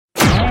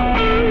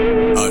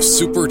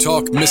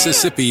SuperTalk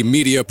Mississippi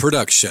media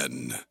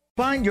production.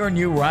 Find your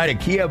new ride at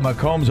Kia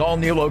Macomb's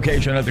all-new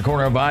location at the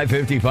corner of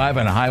I-55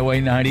 and Highway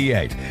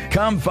 98.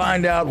 Come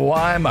find out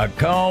why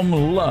Macomb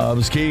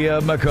loves Kia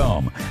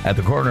Macomb at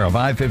the corner of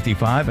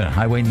I-55 and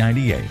Highway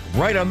 98.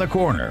 Right on the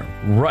corner,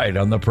 right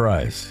on the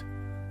price.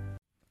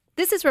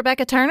 This is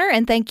Rebecca Turner,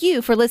 and thank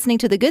you for listening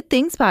to the Good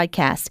Things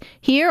Podcast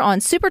here on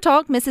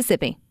SuperTalk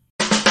Mississippi.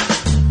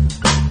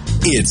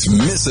 It's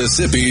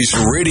Mississippi's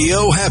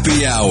Radio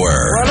Happy Hour.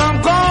 Well,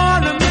 I'm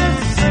going to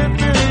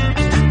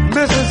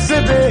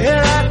Mississippi,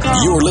 here I come.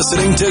 You're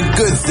listening to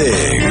Good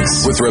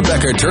Things with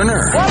Rebecca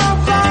Turner. Well,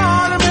 I'm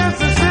going to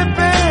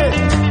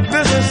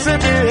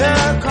Mississippi, here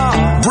I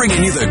come.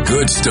 Bringing you the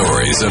good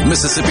stories of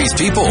Mississippi's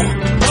people,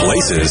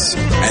 places,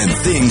 and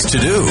things to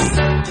do.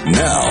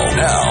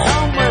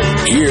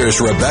 Now, here's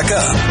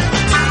Rebecca.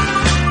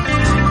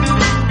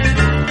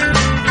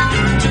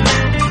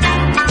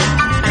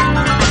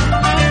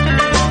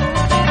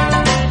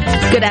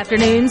 Good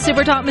afternoon,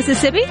 SuperTalk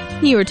Mississippi.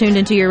 You are tuned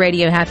into your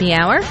radio happy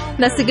hour.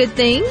 That's the Good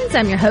Things.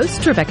 I'm your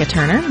host, Rebecca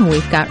Turner.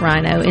 We've got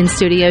Rhino in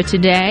studio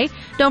today.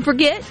 Don't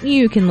forget,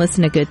 you can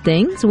listen to Good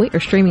Things. We are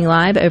streaming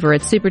live over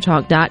at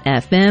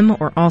supertalk.fm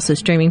or also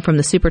streaming from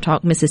the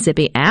SuperTalk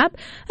Mississippi app.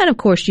 And of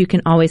course, you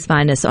can always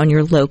find us on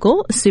your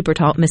local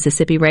SuperTalk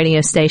Mississippi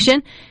radio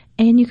station.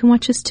 And you can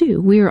watch us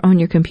too. We are on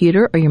your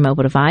computer or your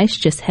mobile device.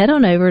 Just head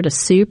on over to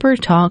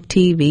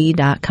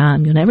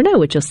supertalktv.com. You'll never know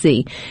what you'll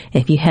see.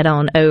 If you head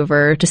on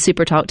over to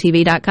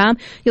supertalktv.com,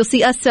 you'll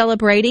see us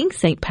celebrating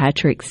St.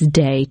 Patrick's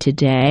Day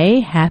today.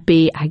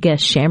 Happy, I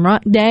guess,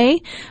 Shamrock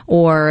Day.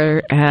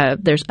 Or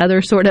there's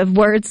other sort of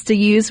words to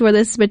use for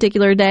this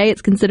particular day.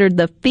 It's considered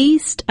the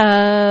feast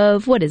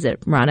of, what is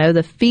it, Rhino?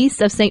 The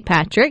Feast of St.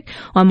 Patrick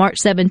on March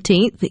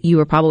 17th. You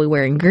are probably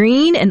wearing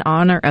green in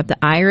honor of the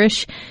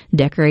Irish.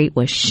 Decorate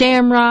with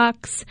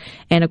shamrocks,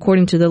 and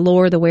according to the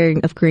lore, the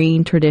wearing of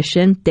green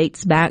tradition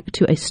dates back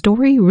to a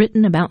story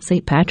written about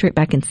St. Patrick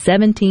back in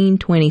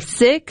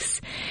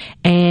 1726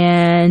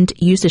 and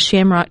used a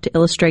shamrock to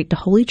illustrate the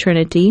Holy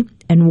Trinity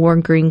and wore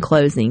green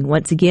clothing.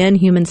 Once again,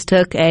 humans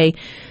took a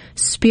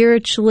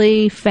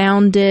spiritually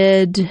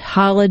founded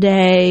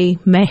holiday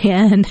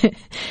and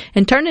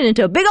turned it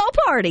into a big old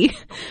party,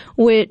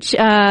 which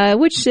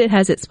it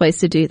has its place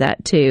to do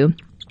that too.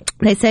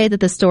 They say that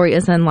the story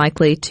is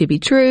unlikely to be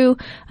true,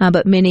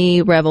 but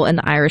many revel in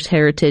the Irish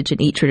heritage and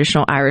eat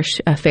traditional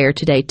Irish fare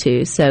today,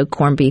 too. So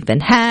corned beef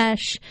and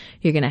hash.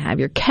 You're going to have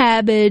your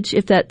cabbage,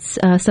 if that's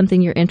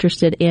something you're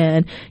interested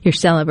in. You're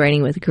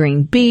celebrating with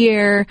green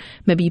beer.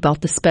 Maybe you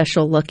bought the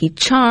special Lucky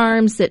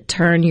Charms that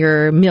turn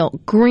your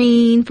milk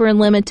green for a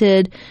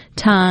limited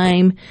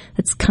time.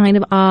 That's kind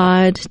of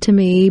odd to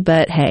me,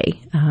 but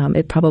hey,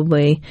 it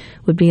probably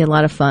would be a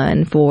lot of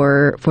fun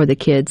for the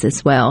kids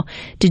as well.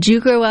 Did you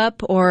grow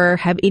up or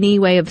have any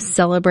way of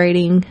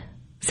celebrating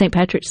St.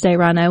 Patrick's Day,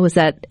 Rhino? Was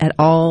that at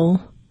all?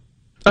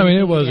 I mean,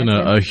 it wasn't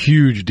a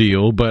huge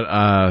deal, but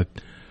I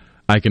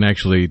can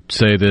actually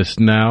say this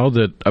now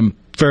that I'm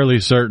fairly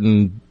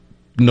certain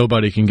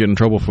nobody can get in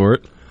trouble for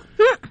it.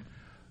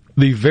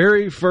 The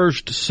very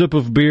first sip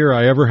of beer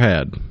I ever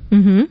had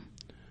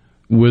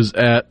was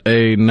at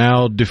a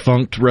now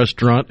defunct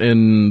restaurant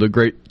in the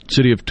great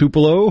city of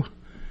Tupelo,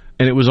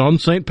 and it was on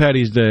St.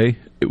 Patty's Day.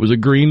 It was a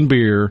green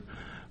beer.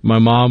 My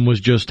mom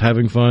was just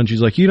having fun.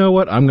 She's like, you know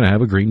what? I'm going to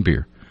have a green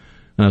beer.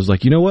 And I was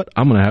like, you know what?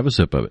 I'm going to have a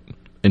sip of it.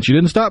 And she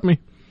didn't stop me.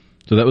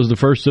 So that was the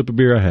first sip of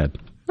beer I had.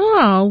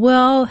 Oh,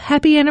 well,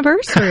 happy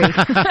anniversary.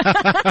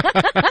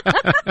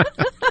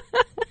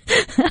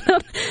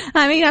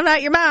 I mean, I'm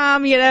not your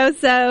mom,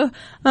 so,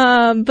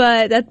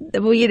 but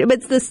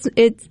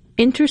it's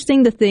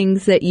interesting the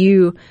things that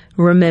you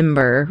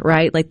remember,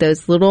 right? Like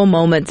those little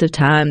moments of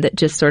time that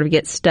just sort of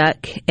get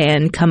stuck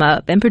and come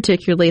up, and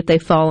particularly if they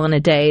fall on a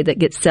day that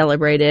gets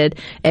celebrated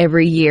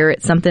every year,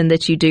 it's something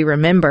that you do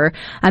remember.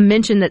 I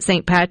mentioned that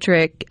St.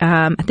 Patrick,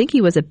 I think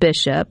he was a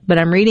bishop, but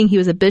I'm reading he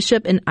was a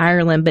bishop in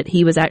Ireland, but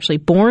he was actually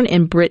born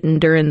in Britain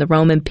during the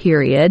Roman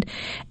period,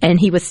 and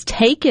he was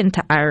taken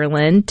to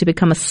Ireland to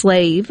become a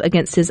slave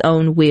against his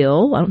own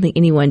will. I don't think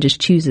anyone just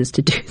chooses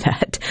to do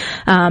that.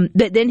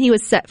 But then he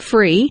was set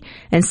free,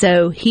 and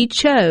so he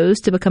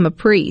chose to become a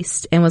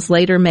priest and was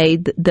later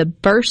made the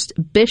first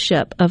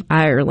bishop of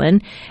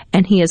Ireland,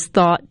 and he is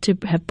thought to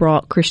have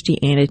brought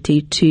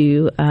Christianity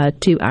to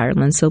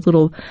Ireland. So a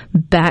little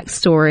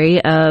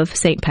backstory of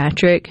St.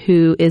 Patrick,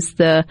 who is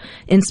the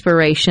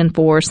inspiration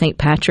for St.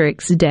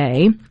 Patrick's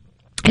Day.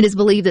 It is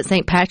believed that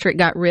St. Patrick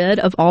got rid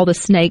of all the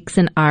snakes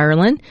in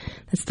Ireland.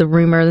 That's the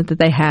rumor that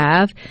they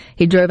have.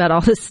 He drove out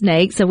all the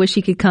snakes. I wish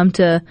he could come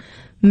to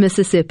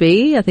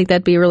Mississippi. I think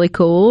that'd be really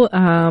cool.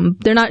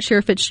 They're not sure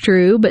if it's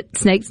true, but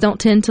snakes don't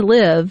tend to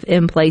live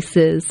in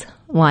places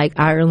like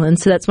Ireland.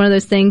 So that's one of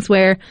those things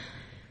where,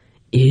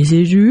 is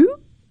it true?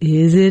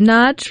 Is it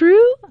not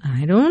true?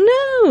 I don't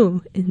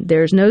know.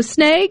 There's no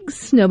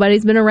snakes.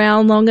 Nobody's been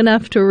around long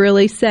enough to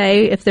really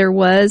say if there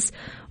was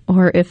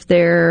or if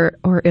there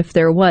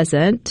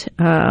wasn't.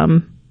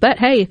 But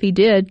hey, if he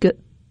did,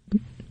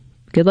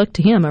 good luck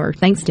to him, or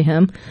thanks to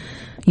him.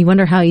 You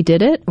wonder how he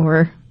did it,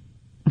 or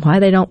why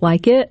they don't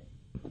like it.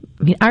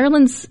 I mean,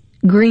 Ireland's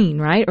green,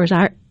 right? Or is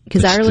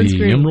because Ireland's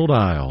green? Emerald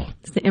Isle.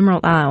 It's the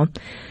Emerald Isle.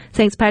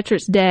 St.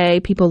 Patrick's Day,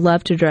 people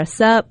love to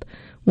dress up.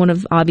 One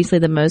of obviously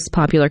the most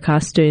popular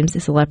costumes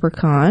is a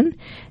leprechaun,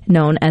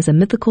 known as a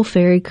mythical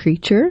fairy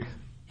creature.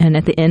 And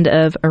at the end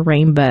of a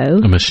rainbow,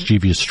 a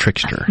mischievous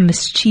trickster.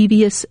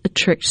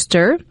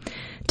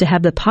 To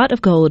have the pot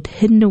of gold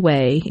hidden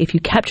away, if you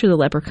capture the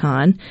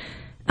leprechaun,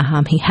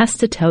 he has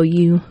to tell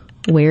you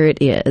where it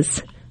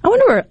is. I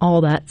wonder where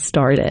all that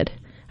started.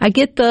 I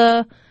get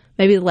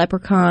maybe the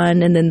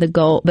leprechaun and then the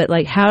gold, but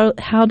like how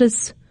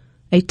does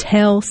a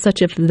tale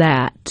such of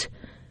that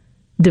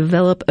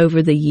develop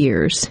over the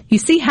years? You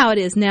see how it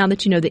is now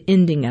that you know the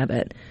ending of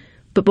it.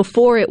 But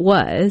before it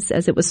was,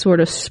 as it was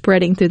sort of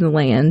spreading through the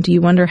land, you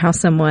wonder how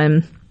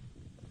someone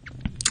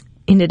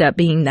ended up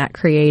being that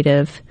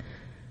creative.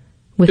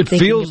 It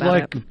feels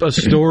like a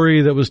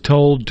story that was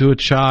told to a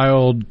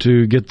child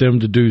to get them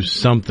to do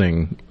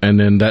something, and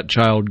then that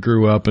child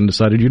grew up and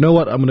decided, you know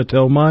what, I'm going to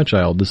tell my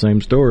child the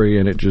same story,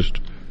 and it just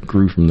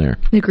grew from there.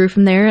 It grew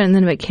from there, and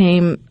then it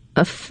became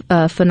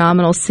a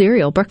phenomenal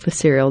breakfast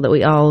cereal that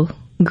we all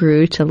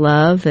grew to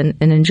love and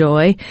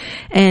enjoy.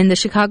 And the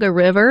Chicago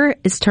River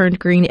is turned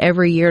green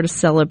every year to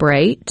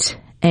celebrate,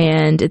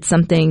 and it's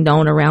something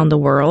known around the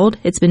world.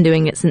 It's been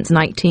doing it since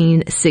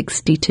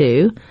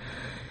 1962.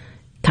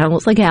 Kind of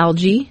looks like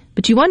algae,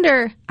 but you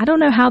wonder, I don't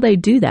know how they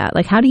do that.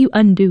 Like, how do you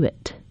undo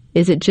it?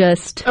 Is it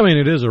just... I mean,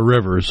 it is a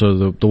river,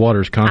 so the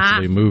water's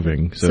constantly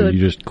moving. So you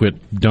just quit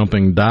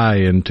dumping dye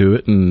into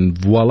it, and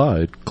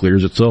voila, it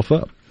clears itself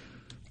up.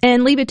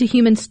 And leave it to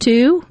humans,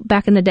 too.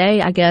 Back in the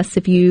day, I guess,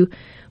 if you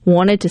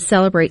wanted to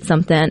celebrate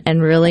something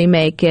and really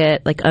make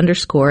it, like,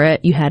 underscore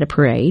it, you had a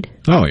parade.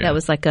 Oh, yeah. That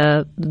was like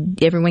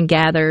everyone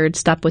gathered,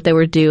 stopped what they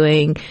were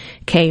doing,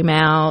 came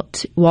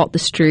out, walked the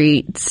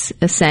streets,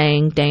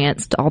 sang,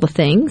 danced, all the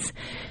things.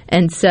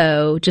 And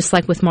so, just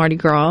like with Mardi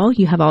Gras,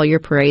 you have all your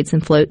parades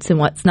and floats and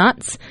what's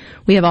nots.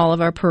 We have all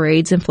of our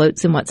parades and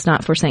floats and what's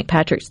not for St.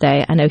 Patrick's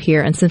Day. I know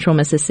here in central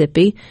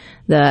Mississippi,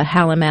 the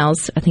Howlin'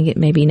 I think it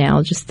may be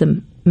now just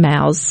the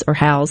Mows or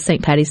Howls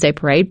St. Patty's Day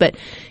Parade, but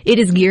it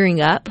is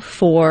gearing up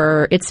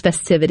for its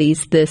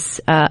festivities this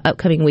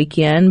upcoming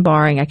weekend,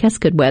 barring, I guess,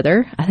 good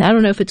weather. I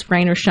don't know if it's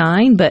rain or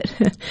shine, but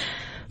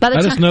by the time...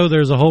 I just know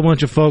there's a whole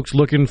bunch of folks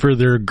looking for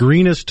their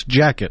greenest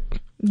jacket.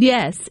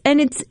 Yes,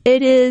 and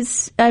it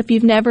is, if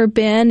you've never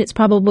been, it's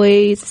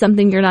probably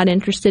something you're not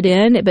interested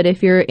in, but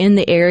if you're in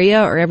the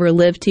area or ever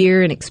lived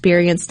here and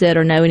experienced it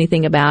or know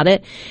anything about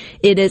it,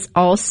 it is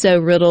also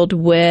riddled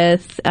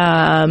with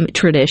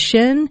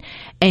tradition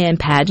and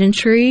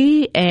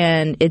pageantry,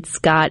 and it's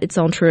got its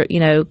own,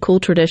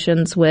 cool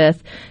traditions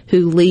with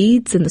who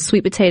leads, and the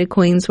sweet potato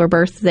queens were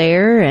birthed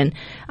there, and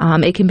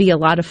it can be a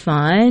lot of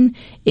fun.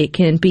 It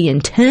can be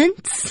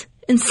intense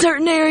in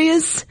certain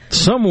areas.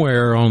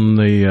 Somewhere on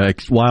the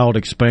wild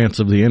expanse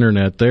of the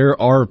internet,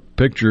 there are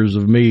pictures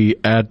of me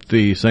at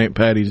the St.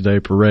 Patty's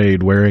Day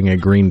Parade wearing a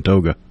green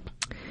toga.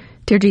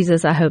 Dear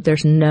Jesus, I hope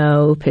there's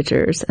no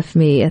pictures of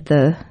me at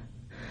the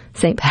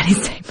St.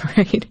 Patty's Day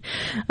Parade.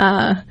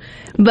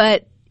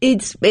 But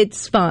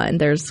it's fun.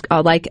 There's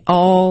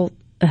all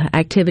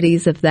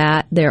activities of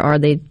that. There are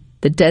the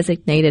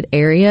designated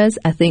areas.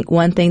 I think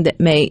one thing that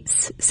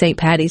makes St.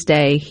 Patty's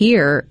Day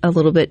here a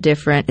little bit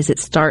different is it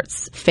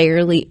starts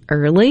fairly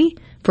early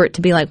for it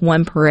to be like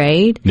one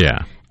parade.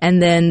 Yeah.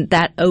 And then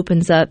that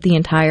opens up the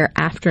entire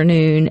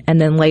afternoon and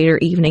then later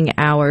evening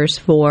hours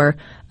for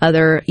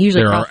other,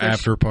 usually there crawfish. Are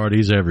after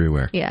parties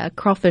everywhere. Yeah,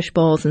 crawfish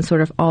bowls and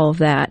sort of all of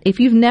that. If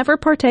you've never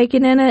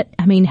partaken in it,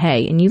 I mean,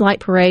 hey, and you like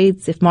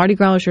parades, if Mardi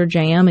Gras is your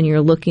jam and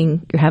you're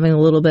having a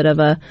little bit of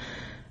a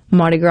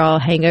Mardi Gras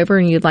hangover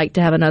and you'd like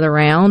to have another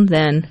round,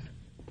 then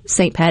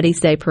St. Patty's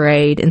Day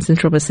Parade in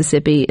central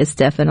Mississippi is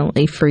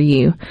definitely for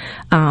you.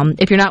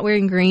 If you're not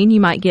wearing green,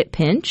 you might get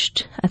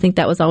pinched. I think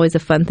that was always a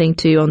fun thing,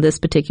 too, on this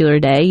particular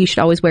day. You should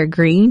always wear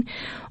green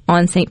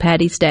on St.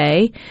 Patty's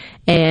Day,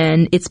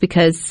 and it's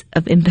because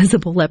of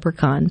invisible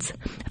leprechauns.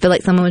 I feel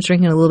like someone was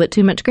drinking a little bit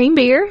too much green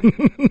beer.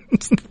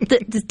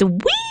 just a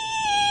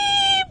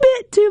wee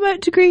bit too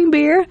much green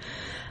beer,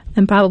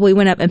 and probably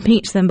went up and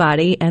pinched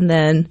somebody and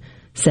then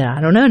said,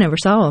 I don't know, never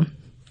saw him.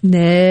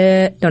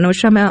 Nah, don't know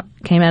what you're talking about.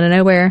 Came out of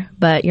nowhere,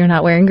 but you're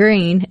not wearing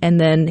green. And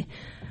then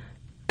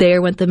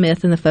there went the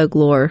myth and the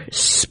folklore,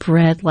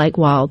 spread like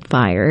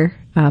wildfire.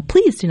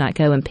 Please do not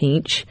go and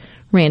pinch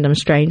random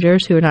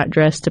strangers who are not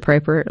dressed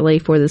appropriately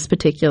for this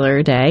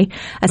particular day.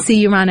 I see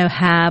you, Rhino,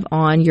 have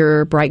on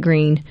your bright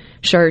green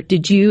shirt.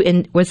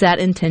 Was that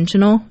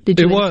intentional?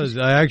 It was.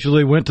 I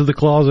actually went to the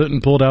closet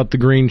and pulled out the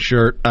green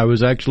shirt. I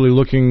was actually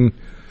looking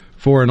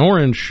for an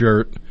orange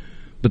shirt.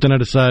 But then I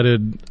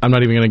decided I'm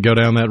not even going to go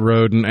down that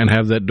road and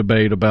have that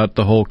debate about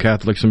the whole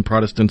Catholics and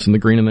Protestants and the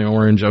green and the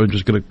orange. I was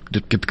just going to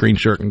get the green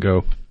shirt and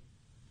go.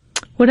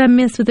 What did I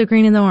miss with the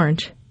green and the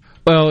orange?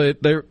 Well,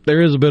 there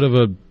is a bit of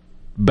a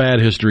bad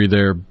history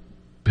there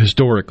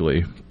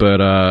historically.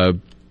 But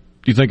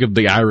you think of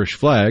the Irish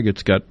flag,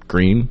 it's got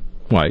green,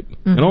 white,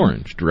 and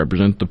orange to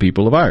represent the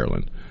people of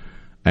Ireland.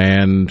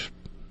 And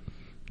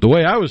The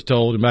way I was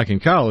told back in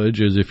college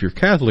is if you're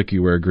Catholic,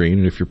 you wear green,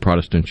 and if you're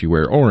Protestant, you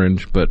wear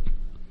orange, but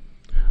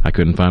I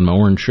couldn't find my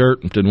orange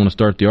shirt. Didn't want to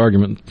start the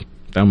argument.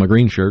 Found my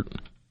green shirt.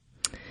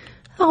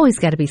 Always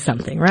got to be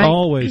something, right?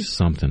 Always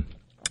something.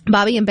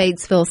 Bobby in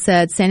Batesville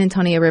said San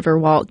Antonio River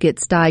Walk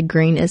gets dyed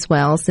green as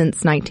well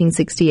since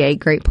 1968.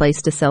 Great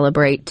place to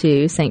celebrate,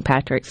 too, St.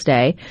 Patrick's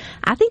Day.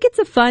 I think it's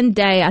a fun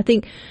day. I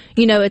think,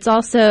 it's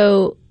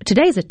also,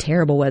 today's a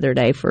terrible weather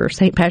day for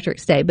St.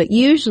 Patrick's Day, but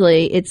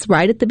usually it's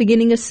right at the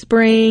beginning of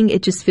spring.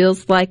 It just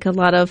feels like a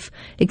lot of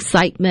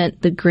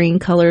excitement. The green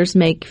colors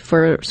make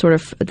for sort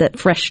of that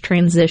fresh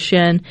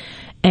transition.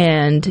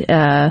 And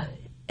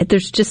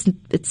it's just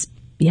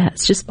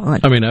fun.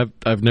 I mean,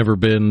 I've never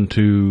been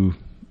to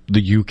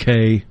the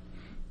UK,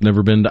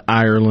 never been to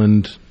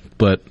Ireland,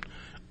 but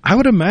I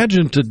would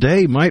imagine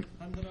today might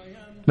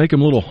make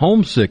them a little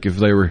homesick if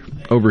they were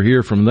over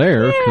here from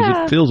there, because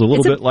it feels a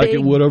little bit like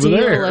it would over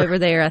there. Over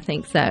there, I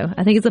think so.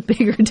 I think it's a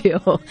bigger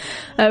deal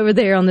over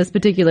there on this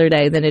particular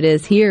day than it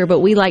is here,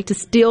 but we like to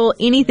steal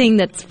anything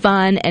that's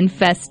fun and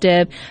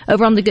festive.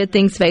 Over on the Good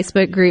Things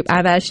Facebook group,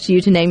 I've asked you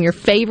to name your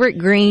favorite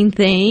green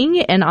thing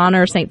in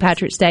honor of St.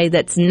 Patrick's Day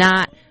that's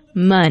not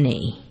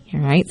money. All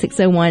right,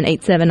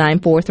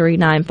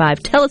 601-879-4395.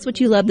 Tell us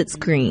what you love that's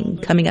green.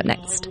 Coming up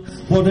next.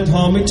 Won't it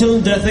harm me till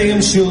death, I am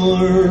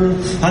sure,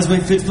 as my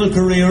fitful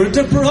career it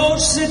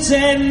approaches its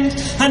end,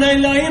 and I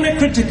lie in a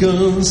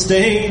critical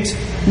state.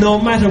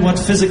 No matter what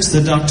physics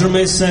the doctor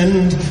may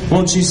send,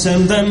 won't she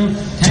send them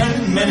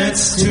 10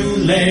 minutes too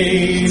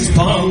late?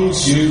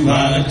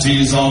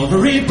 Punctuality's all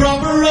very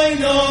proper, I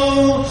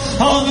know.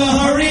 All the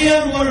hurry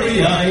and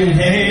worry I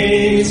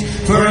hate,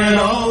 for it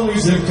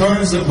always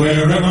occurs that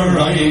wherever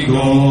I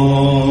go,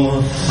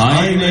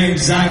 I'm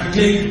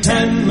exactly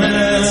 10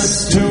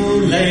 minutes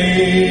too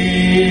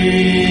late.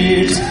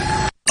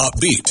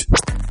 Upbeat,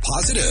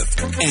 positive,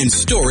 and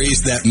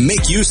stories that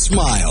make you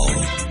smile.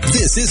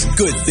 This is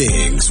Good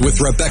Things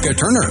with Rebecca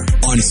Turner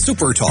on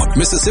SuperTalk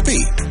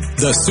Mississippi,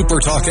 the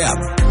SuperTalk app,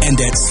 and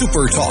at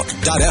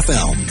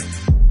supertalk.fm.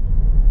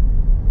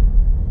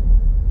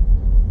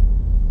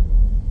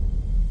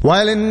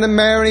 While in the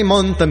merry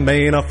month of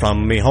May, not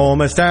from me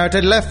home I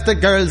started, left the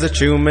girls at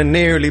home and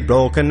nearly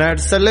broken heart,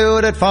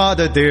 saluted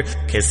father dear,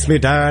 kissed me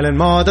darling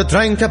mother,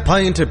 drank a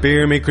pint of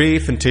beer, me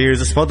grief and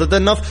tears are smothered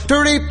enough to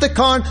reap the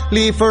corn,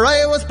 leave where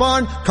I was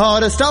born,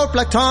 caught a stout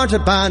black tarn to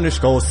banish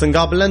ghosts and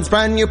goblins,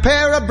 brand new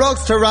pair of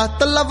brogues to rat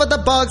the love of the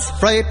bugs,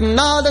 frighten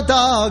all the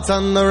dogs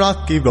on the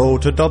rocky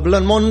road to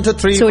Dublin, 1 to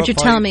 3. So what you're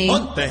telling me,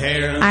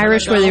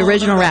 Irish were the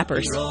original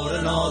rappers?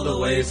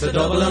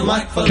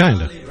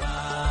 Kinda.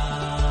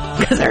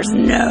 Because there's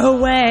no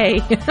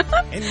way.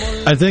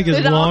 I think as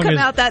It'd all long come as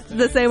out that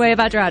the same way if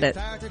I tried it.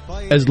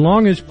 as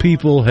long as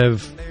people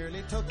have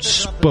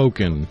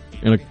spoken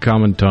in a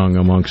common tongue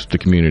amongst the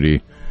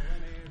community,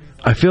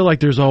 I feel like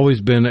there's always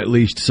been at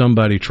least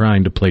somebody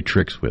trying to play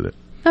tricks with it.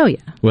 Oh,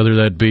 yeah.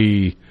 Whether that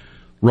be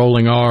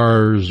rolling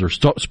R's or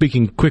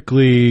speaking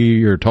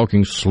quickly or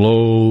talking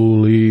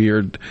slowly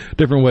or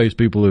different ways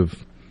people have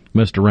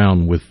messed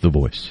around with the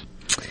voice.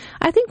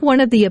 I think one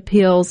of the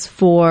appeals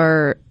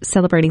for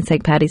celebrating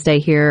St. Patty's Day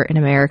here in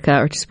America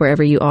or just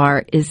wherever you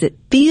are is it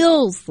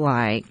feels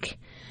like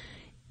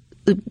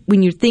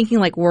when you're thinking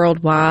like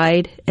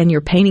worldwide and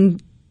you're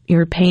painting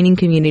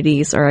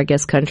communities or I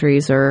guess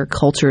countries or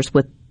cultures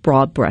with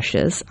broad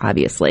brushes,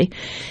 obviously,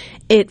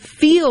 it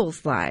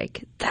feels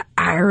like the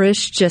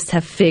Irish just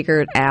have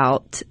figured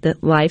out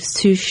that life's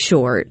too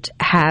short.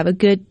 Have a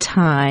good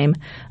time.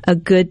 A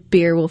good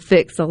beer will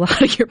fix a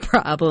lot of your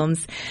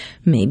problems,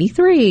 maybe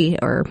 3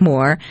 or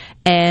more.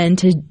 And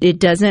it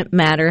doesn't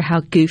matter how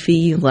goofy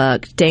you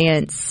look.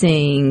 Dance,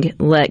 sing,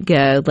 let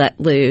go, let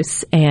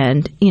loose,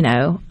 and,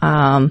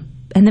 and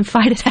then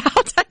fight it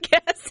out, I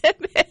guess.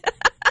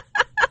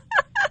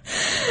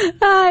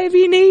 If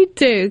you need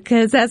to,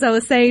 because as I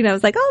was saying, I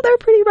was like, oh, they're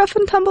pretty rough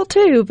and tumble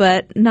too,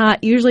 but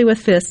not usually with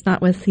fists,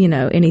 not with,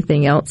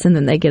 anything else. And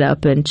then they get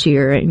up and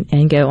cheer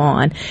and go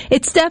on.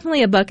 It's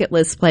definitely a bucket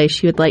list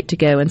place you would like to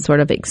go and sort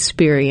of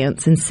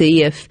experience and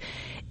see if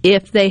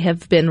they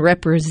have been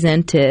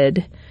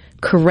represented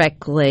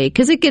correctly,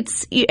 because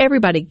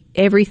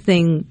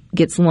everything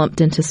gets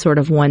lumped into sort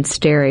of one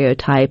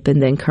stereotype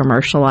and then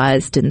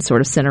commercialized and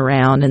sort of sent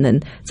around, and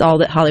then it's all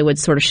that Hollywood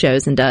sort of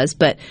shows and does.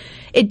 But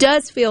it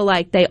does feel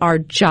like they are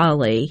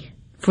jolly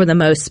for the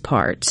most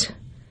part.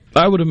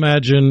 I would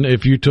imagine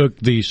if you took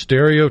the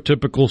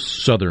stereotypical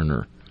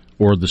Southerner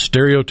or the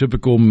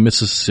stereotypical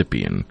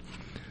Mississippian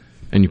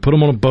and you put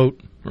them on a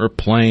boat or a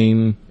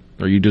plane,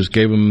 or you just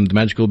gave them the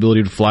magical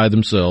ability to fly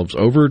themselves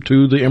over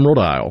to the Emerald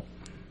Isle,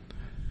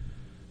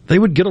 they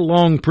would get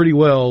along pretty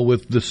well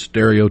with the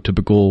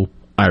stereotypical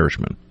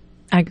Irishman.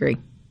 I agree.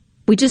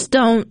 We just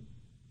don't,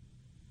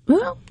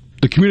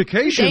 the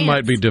communication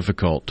might be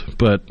difficult,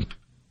 but...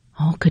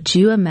 Oh, could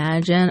you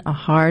imagine a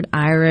hard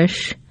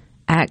Irish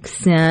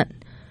accent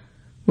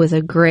with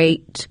a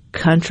great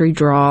country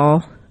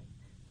drawl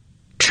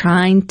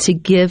trying to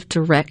give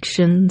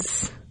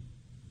directions?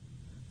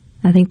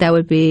 I think that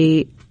would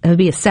be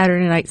a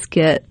Saturday night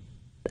skit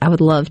I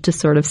would love to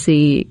sort of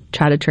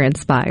try to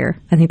transpire.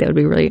 I think that would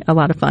be really a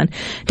lot of fun.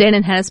 Dan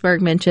in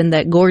Hattiesburg mentioned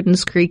that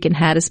Gordon's Creek in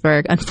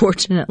Hattiesburg,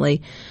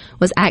 unfortunately,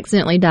 was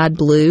accidentally dyed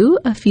blue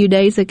a few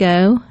days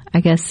ago. I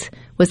guess,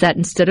 was that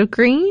instead of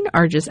green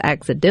or just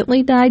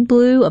accidentally dyed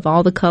blue? Of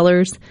all the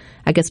colors,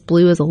 I guess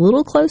blue is a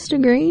little close to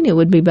green. It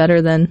would be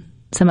better than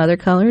some other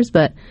colors,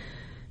 but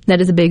that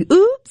is a big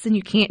oops, and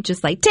you can't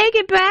just take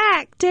it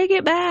back.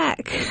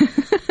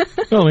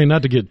 Well, I mean,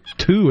 not to get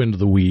too into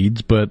the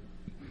weeds, but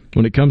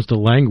when it comes to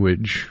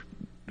language,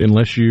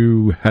 unless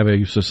you have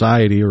a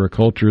society or a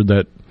culture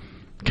that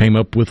came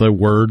up with a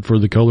word for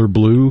the color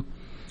blue,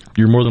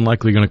 you're more than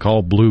likely going to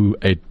call blue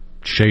a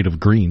shade of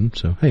green.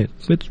 So, hey,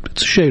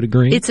 it's a shade of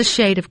green. It's a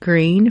shade of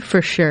green,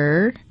 for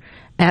sure.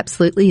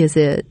 Absolutely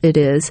it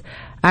is.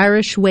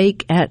 Irish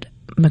Wake at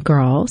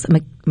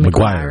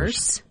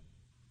McGuire's.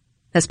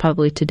 That's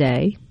probably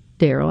today,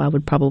 Daryl, I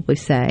would probably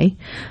say.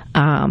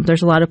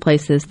 There's a lot of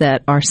places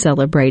that are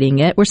celebrating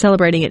it. We're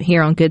celebrating it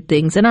here on Good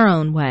Things in our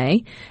own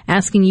way,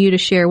 asking you to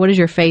share what is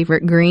your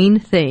favorite green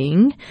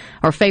thing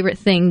or favorite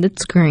thing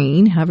that's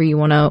green, however you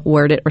want to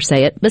word it or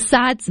say it,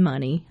 besides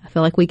money. I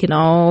feel like we can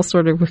all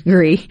sort of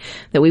agree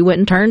that we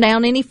wouldn't turn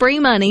down any free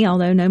money,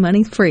 although no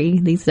money's free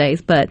these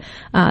days. But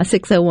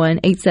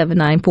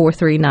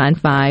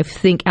 601-879-4395,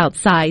 think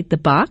outside the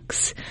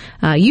box.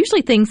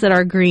 Usually things that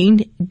are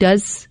green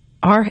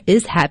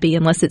is happy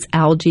unless it's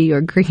algae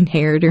or green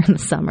hair during the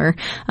summer.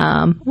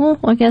 Well,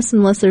 I guess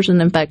unless there's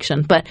an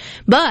infection. But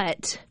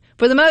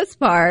for the most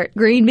part,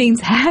 green means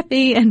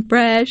happy and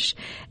fresh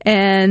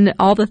and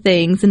all the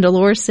things. And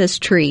Dolores says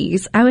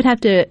trees. I would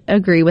have to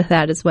agree with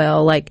that as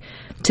well.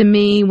 To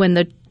me, when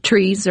the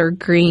trees are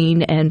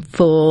green and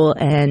full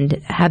and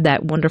have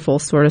that wonderful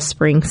sort of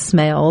spring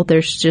smell,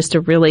 there's just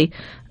a really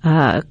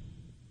happy,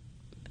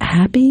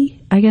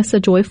 I guess,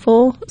 a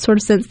joyful sort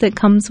of sense that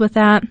comes with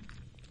that.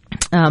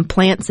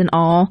 Plants and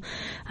all,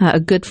 a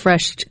good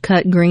fresh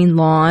cut green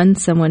lawn,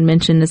 someone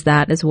mentioned is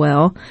that as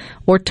well.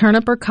 Or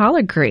turnip or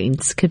collard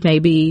greens could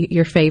maybe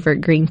your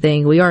favorite green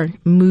thing. We are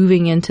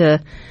moving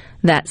into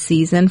that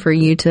season for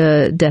you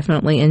to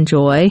definitely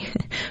enjoy.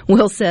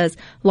 Will says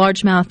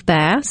largemouth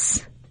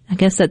bass. I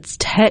guess that's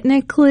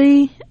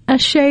technically a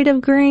shade of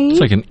green.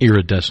 It's like an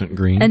iridescent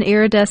green. An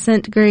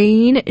iridescent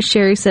green.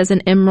 Sherry says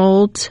an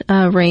emerald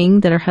ring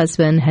that her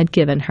husband had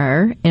given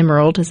her.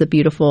 Emerald is a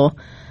beautiful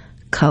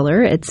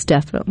color. It's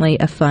definitely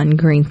a fun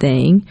green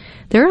thing.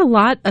 There are a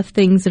lot of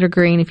things that are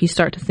green if you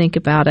start to think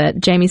about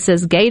it. Jamie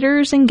says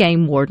gators and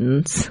game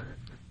wardens.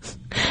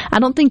 I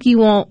don't think you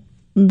want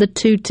the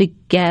two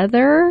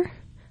together,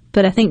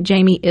 but I think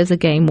Jamie is a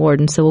game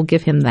warden, so we'll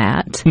give him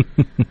that.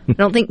 I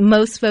don't think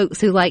most folks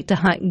who like to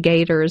hunt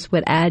gators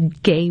would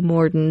add game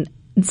wardens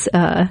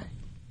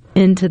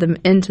into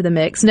the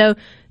mix. No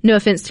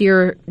offense to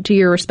your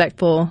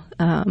respectful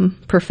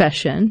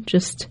profession.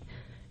 Just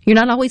you're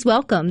not always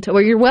welcomed,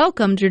 or you're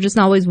welcomed. You're just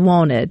not always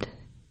wanted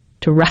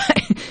to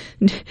ride.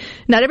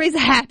 Not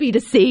everybody's happy to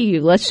see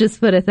you. Let's just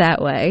put it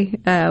that way.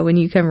 When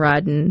you come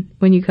riding.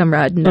 I mean,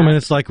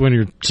 it's like when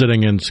you're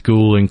sitting in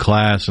school in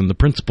class and the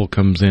principal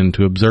comes in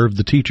to observe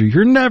the teacher.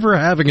 You're never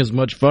having as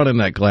much fun in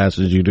that class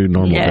as you do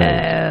normal days.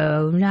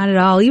 No, not at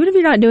all. Even if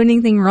you're not doing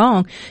anything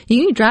wrong, you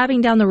can be driving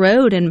down the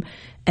road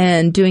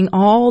and doing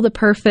all the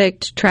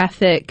perfect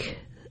traffic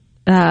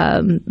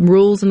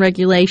rules and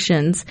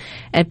regulations,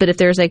 but if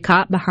there's a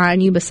cop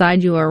behind you,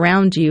 beside you, or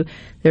around you,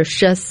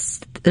 there's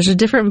a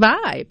different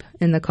vibe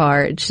in the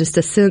car. It's just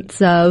a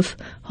sense of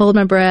hold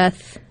my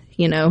breath,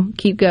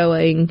 keep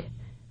going.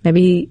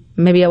 Maybe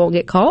I won't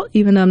get caught,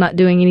 even though I'm not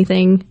doing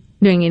anything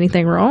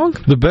wrong.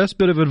 The best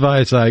bit of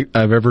advice I've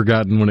ever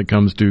gotten when it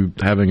comes to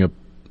having an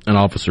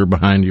officer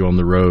behind you on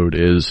the road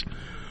is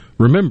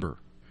remember,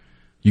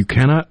 you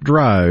cannot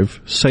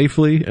drive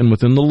safely and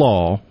within the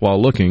law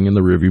while looking in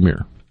the rearview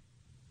mirror.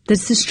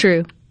 This is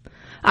true.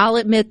 I'll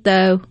admit,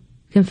 though,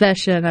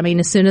 confession, I mean,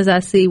 as soon as I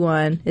see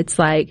one, it's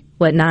like,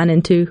 9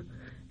 and 2?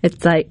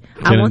 It's like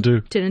 10 and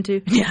 2. 10 and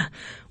 2. Yeah.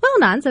 Well,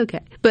 9's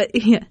okay. But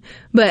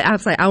I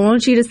was like, I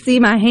want you to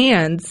see my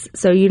hands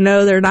so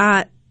they're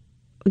not,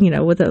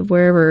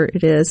 wherever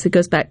it is. It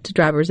goes back to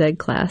driver's ed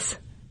class,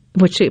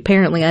 which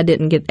apparently I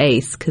didn't get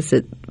ace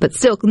but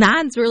still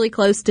 9's really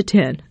close to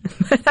 10.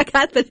 I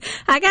got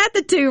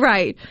the 2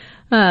 right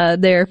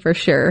there for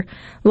sure.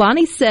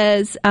 Lonnie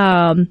says,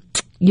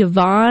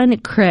 Yvonne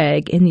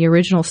Craig in the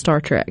original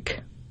Star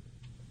Trek.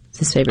 It's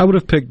his favorite. I would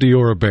have picked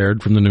Diora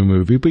Baird from the new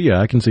movie, but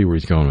yeah, I can see where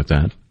he's going with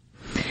that.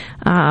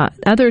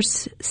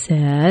 Others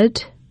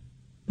said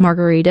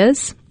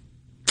margaritas,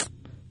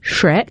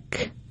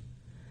 Shrek.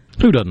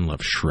 Who doesn't love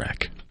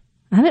Shrek?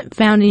 I haven't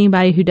found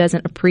anybody who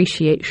doesn't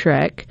appreciate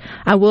Shrek.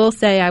 I will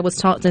say I was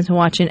talked into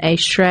watching a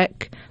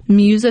Shrek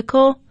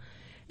musical.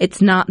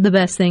 It's not the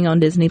best thing on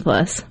Disney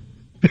Plus.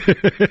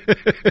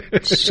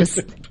 It's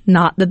just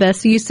not the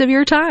best use of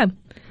your time.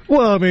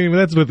 Well, I mean,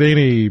 that's with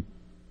any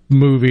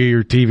movie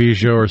or TV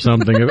show or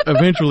something.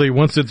 Eventually,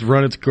 once it's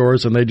run its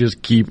course and they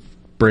just keep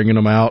bringing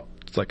them out,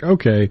 it's like,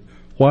 okay,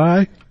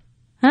 why?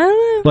 I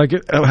don't know. Like,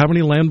 how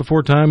many Land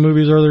Before Time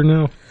movies are there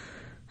now?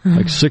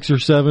 Like 6 or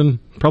 7?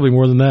 Probably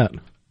more than that.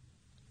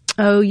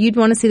 Oh, you'd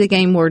want to see the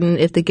game warden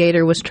if the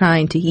gator was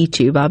trying to eat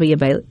you, Bobby.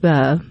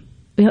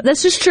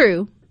 That's just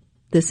true.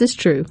 This is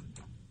true.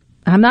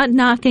 I'm not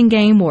knocking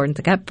game wardens.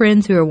 I got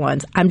friends who are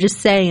ones. I'm just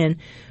saying,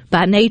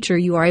 by nature,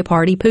 you are a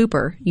party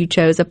pooper. You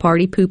chose a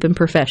party pooping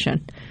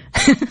profession.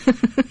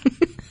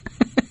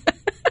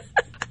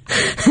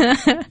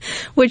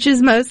 Which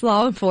is most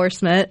law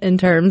enforcement in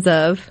terms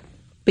of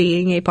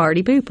being a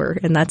party pooper.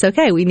 And that's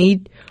okay. We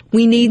need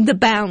the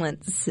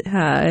balance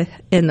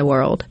in the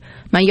world.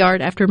 My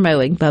yard after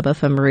mowing, Bubba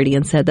from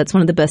Meridian said, that's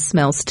one of the best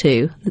smells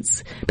too.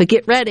 But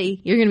get ready.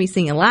 You're going to be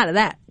seeing a lot of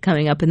that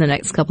coming up in the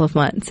next couple of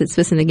months. It's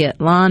supposed to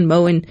get lawn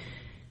mowing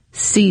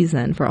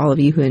season for all of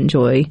you who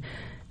enjoy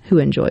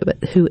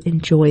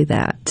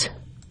that.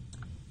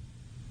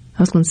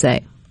 I was going to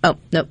say, oh,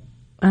 nope.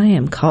 I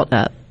am caught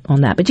up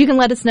on that. But you can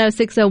let us know,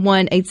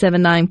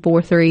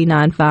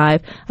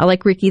 601-879-4395. I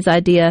like Ricky's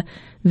idea.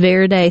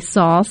 Verde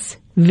sauce.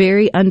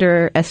 Very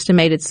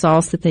underestimated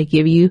sauce that they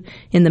give you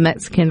in the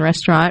Mexican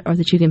restaurant or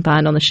that you can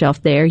find on the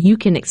shelf there. You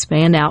can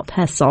expand out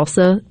past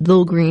salsa,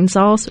 little green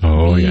sauce,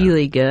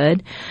 really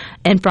good.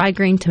 And fried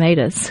green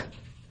tomatoes.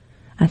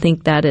 I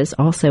think that is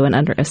also an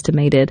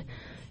underestimated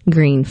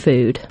green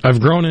food.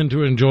 I've grown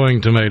into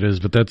enjoying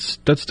tomatoes, but that's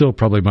still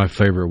probably my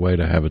favorite way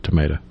to have a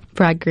tomato.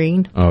 Fried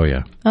green? Oh,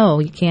 yeah. Oh,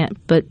 you can't.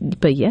 But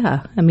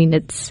yeah. I mean,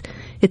 it's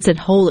a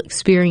whole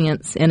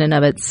experience in and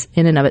of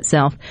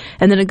itself.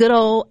 And then a good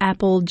old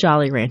apple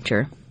Jolly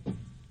Rancher.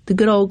 The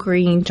good old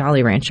green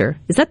Jolly Rancher.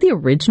 Is that the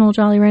original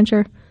Jolly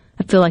Rancher?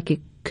 I feel like it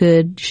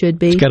should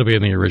be. It's got to be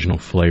in the original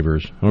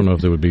flavors. I don't know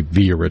if it would be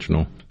the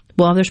original.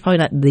 Well, there's probably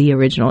not the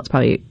original. It's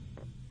probably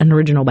an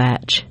original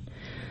batch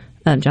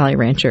of Jolly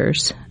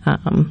Ranchers. I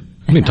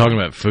mean, talking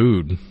about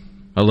food,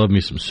 I love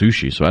me some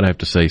sushi, so I'd have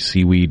to say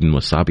seaweed and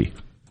wasabi.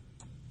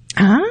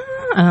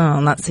 Oh,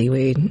 not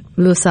seaweed.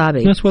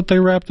 Wasabi. That's what they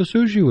wrap the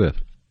sushi with.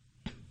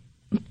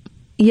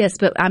 Yes,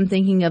 but I'm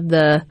thinking of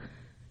the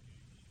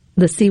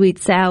seaweed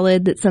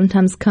salad that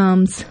sometimes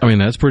comes. I mean,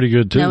 that's pretty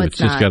good, too. No, it's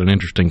just got an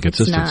interesting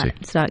consistency.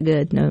 It's not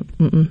good. No.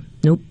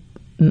 Nope.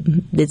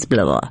 It's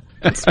blah, blah.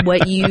 It's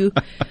what you...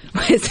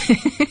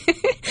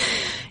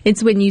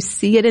 It's when you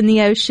see it in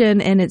the ocean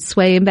and it's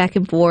swaying back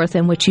and forth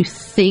and what you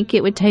think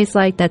it would taste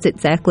like, that's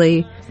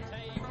exactly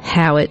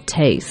how it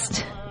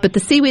tastes. But the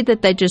seaweed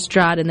that they just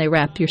dried and they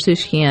wrap your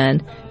sushi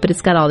in, but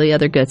it's got all the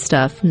other good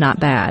stuff, not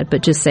bad.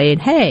 But just saying,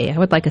 hey, I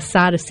would like a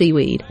side of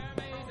seaweed.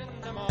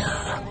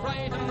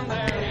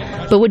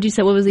 But what'd you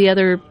say? What was the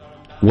other?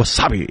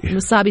 Wasabi.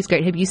 Wasabi's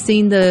great. Have you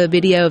seen the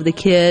video of the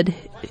kid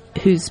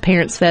whose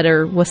parents fed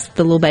her,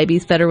 the little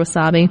babies fed her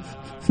wasabi?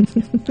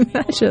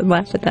 I shouldn't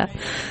laugh at that.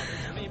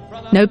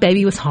 No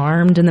baby was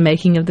harmed in the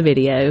making of the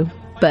video,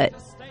 but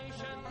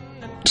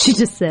she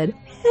just said,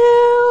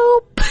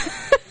 help.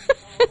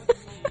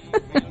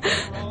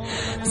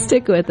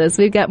 Stick with us.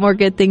 We've got more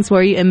good things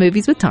for you in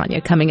Movies with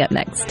Tanya coming up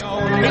next.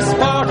 There's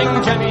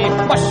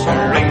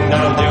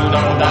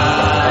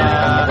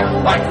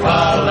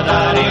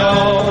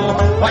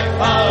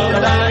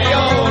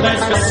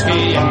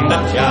whiskey in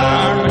the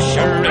jar.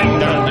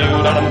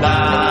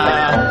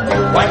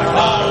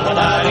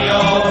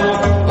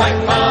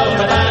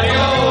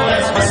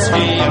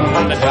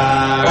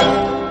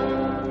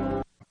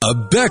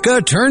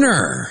 Rebecca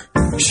Turner.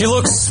 She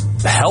looks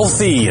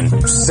healthy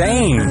and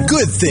sane.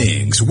 Good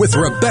Things with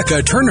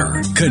Rebecca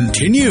Turner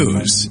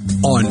continues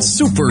on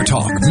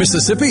SuperTalk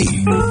Mississippi.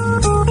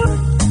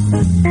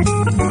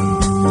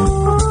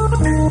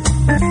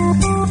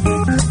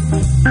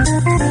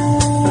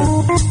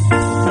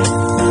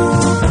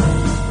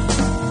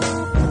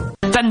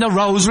 Then the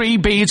rosary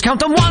beads, count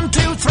them 1,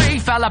 2, 3,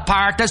 fell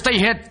apart as they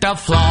hit the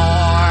floor.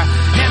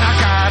 In our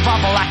garb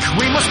of black,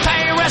 we must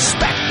pay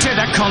respect to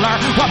the colour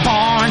we're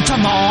born to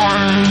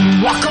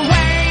mourn. Walk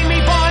away, me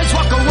boys,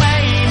 walk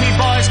away, me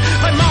boys.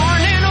 I'm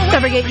mourning away.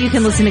 Don't forget, you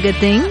can listen to Good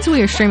Things.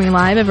 We are streaming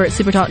live over at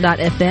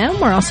supertalk.fm.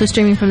 We're also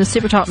streaming from the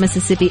SuperTalk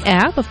Mississippi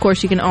app. Of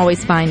course, you can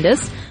always find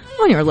us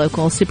on your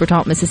local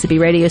SuperTalk Mississippi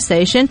radio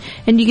station.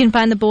 And you can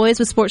find the boys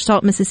with Sports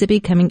Talk Mississippi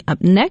coming up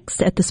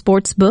next at the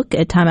Sports Book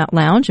at Timeout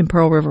Lounge in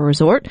Pearl River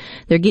Resort.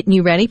 They're getting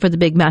you ready for the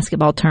big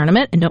basketball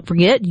tournament. And don't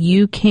forget,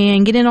 you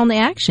can get in on the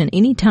action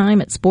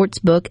anytime at Sports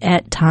Book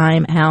at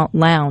Timeout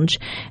Lounge.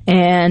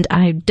 And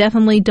I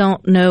definitely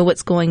don't know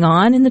what's going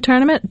on in the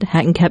tournament.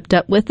 Hadn't kept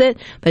up with it.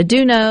 But I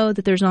do know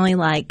that there's only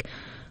like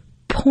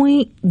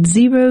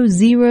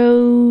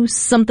 0.00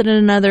 something and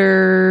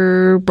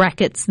another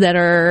brackets that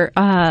are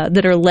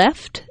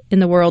left in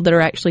the world that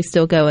are actually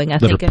still going. I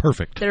think that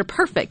are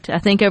perfect. I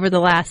think over the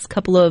last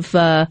couple of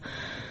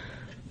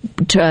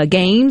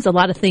games, a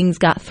lot of things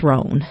got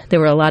thrown. There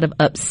were a lot of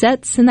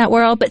upsets in that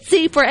world. But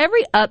see, for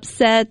every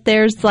upset,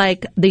 there's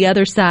like the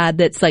other side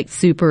that's like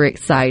super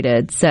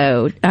excited.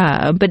 So,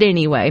 but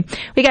anyway,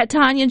 we got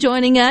Tanya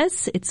joining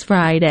us. It's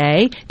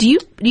Friday. Do you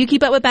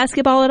keep up with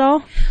basketball at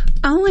all?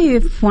 Only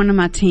if one of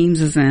my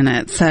teams is in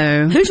it.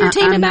 So who's your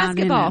team in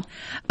basketball?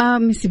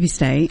 Mississippi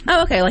State.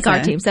 Oh, okay, like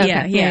our team. So,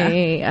 okay.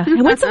 Yeah.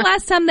 When's the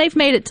last time they've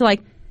made it to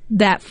like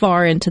that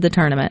far into the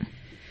tournament?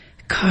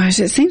 Gosh,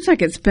 it seems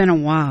like it's been a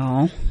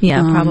while.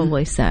 Yeah,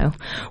 probably so.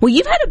 Well,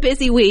 you've had a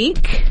busy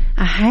week.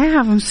 I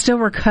have. I'm still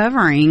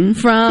recovering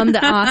from the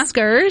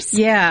Oscars.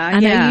 I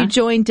know you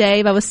joined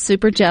Dave. I was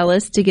super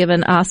jealous to give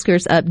an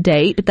Oscars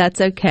update, but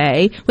that's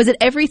okay. Was it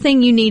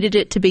everything you needed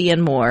it to be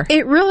and more?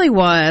 It really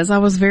was. I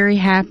was very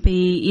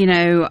happy. You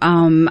know,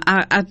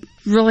 I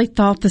really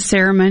thought the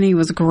ceremony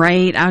was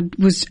great. I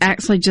was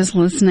actually just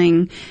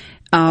listening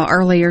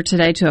earlier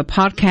today to a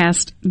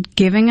podcast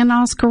giving an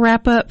Oscar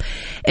wrap up,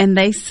 and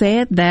they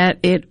said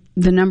that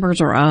the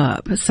numbers are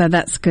up, so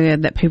that's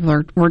good that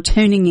people were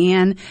tuning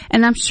in,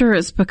 and I'm sure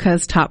it's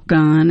because Top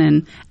Gun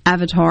and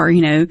Avatar,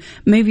 you know,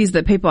 movies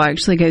that people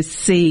actually go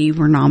see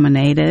were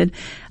nominated.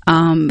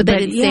 But they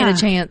didn't stand a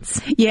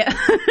chance. Yeah.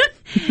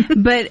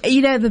 But,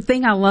 you know, the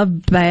thing I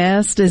love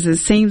best is it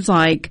seems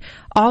like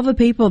all the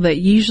people that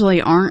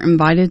usually aren't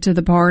invited to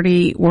the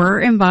party were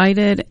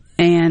invited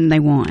and they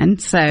won.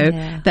 So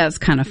that's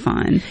kind of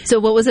fun. So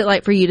what was it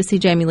like for you to see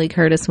Jamie Lee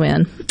Curtis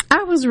win?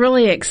 I was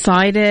really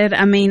excited.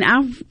 I mean,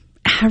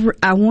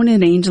 I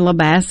wanted Angela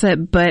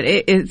Bassett, but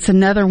it's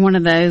another one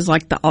of those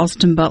like the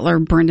Austin Butler,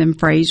 Brendan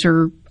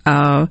Fraser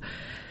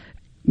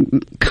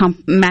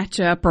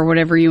matchup or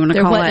whatever you want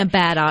to call it. There wasn't a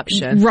bad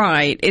option.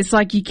 Right. It's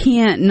like you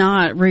can't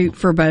not root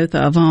for both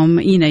of them.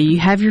 You know, you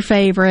have your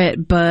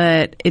favorite,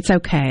 but it's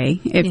okay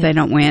if they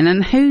don't win.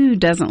 And who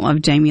doesn't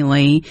love Jamie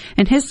Lee?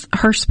 And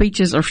her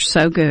speeches are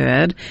so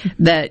good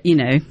that, you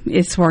know,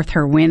 it's worth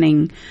her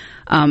winning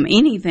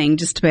anything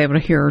just to be able to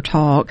hear her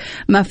talk.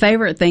 My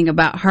favorite thing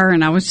about her,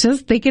 and I was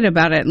just thinking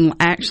about it and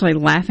actually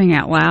laughing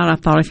out loud, I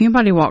thought if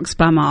anybody walks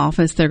by my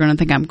office, they're going to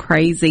think I'm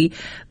crazy.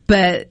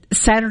 But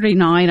Saturday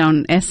night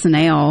on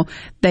SNL,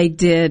 they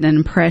did an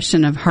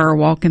impression of her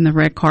walking the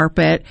red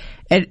carpet,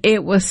 and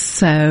it was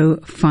so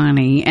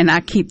funny. And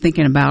I keep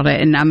thinking about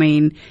it, and I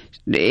mean,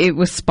 it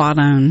was spot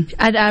on.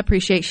 I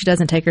appreciate she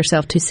doesn't take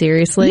herself too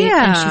seriously.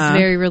 Yeah. And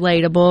she's very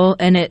relatable.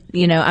 And it,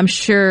 you know, I'm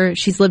sure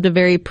she's lived a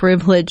very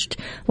privileged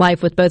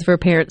life with both of her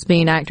parents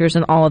being actors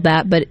and all of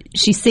that. But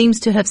she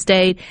seems to have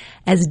stayed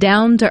as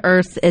down to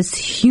earth as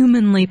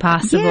humanly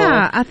possible.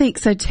 Yeah, I think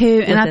so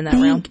too. And I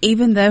think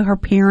even though her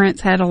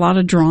parents had a lot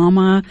of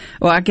drama,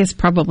 well, I guess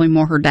probably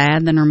more her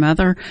dad than her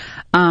mother,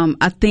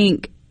 I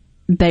think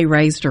they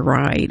raised her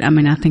right. I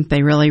mean, I think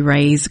they really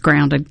raised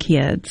grounded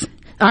kids.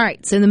 All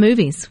right, so the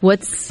movies.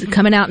 What's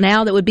coming out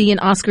now that would be in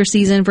Oscar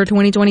season for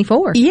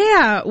 2024?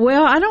 Yeah,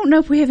 well, I don't know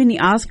if we have any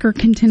Oscar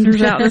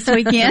contenders out this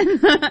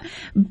weekend,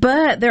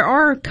 but there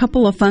are a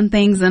couple of fun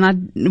things,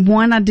 and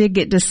one I did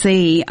get to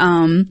see.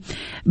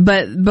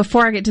 But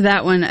before I get to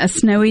that one, A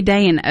Snowy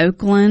Day in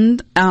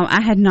Oakland.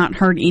 I had not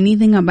heard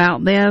anything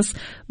about this,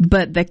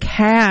 but the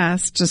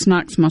cast just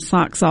knocks my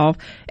socks off.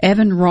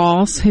 Evan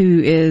Ross,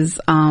 who is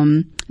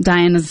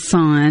Diana's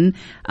son,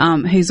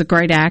 who's a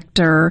great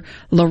actor.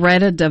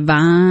 Loretta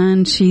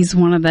Devine, she's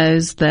one of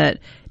those that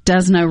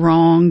does no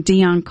wrong.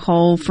 Dion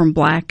Cole from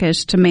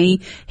Blackish, to me,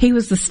 he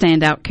was the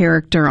standout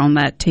character on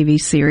that TV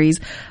series.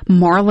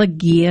 Marla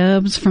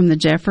Gibbs from The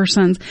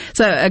Jeffersons.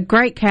 So a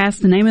great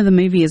cast. The name of the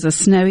movie is A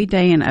Snowy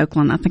Day in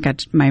Oakland. I think I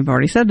may have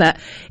already said that.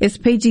 It's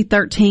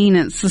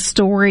PG-13. It's the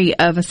story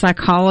of a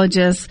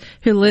psychologist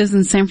who lives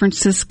in San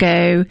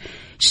Francisco.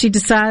 She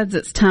decides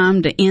it's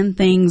time to end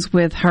things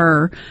with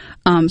her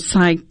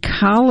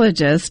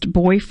psychologist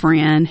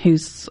boyfriend,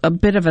 who's a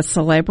bit of a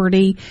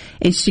celebrity,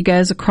 and she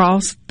goes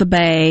across the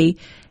bay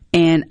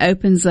and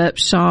opens up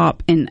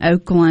shop in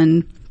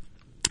Oakland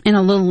in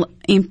a little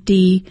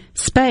empty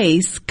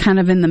space, kind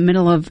of in the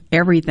middle of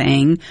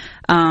everything.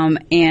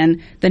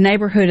 And the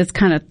neighborhood is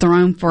kind of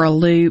thrown for a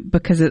loop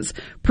because it's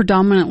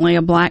predominantly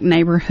a black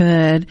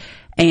neighborhood,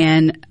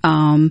 and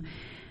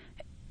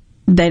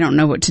they don't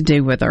know what to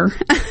do with her.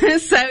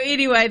 So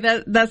anyway,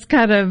 that's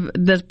kind of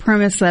the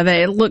premise of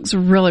it. It looks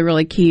really,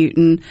 really cute.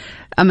 And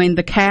I mean,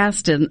 the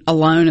cast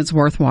alone is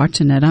worth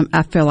watching it.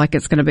 I feel like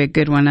it's going to be a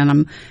good one, and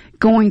I'm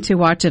going to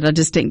watch it. I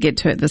just didn't get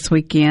to it this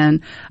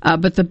weekend.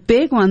 But the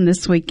big one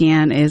this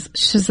weekend is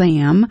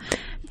Shazam,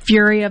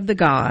 Fury of the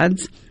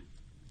Gods.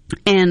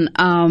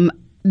 And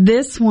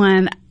this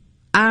one,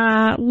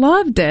 I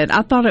loved it.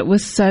 I thought it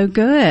was so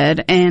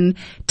good. And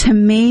to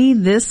me,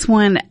 this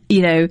one,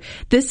 you know,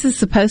 this is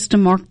supposed to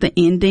mark the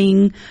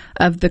ending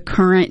of the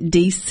current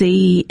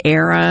DC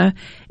era.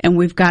 And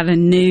we've got a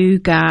new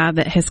guy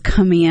that has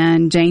come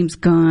in, James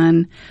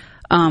Gunn,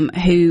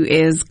 who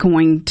is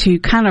going to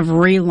kind of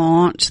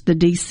relaunch the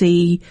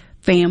DC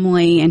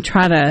family and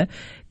try to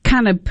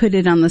kind of put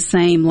it on the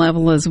same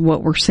level as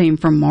what we're seeing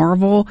from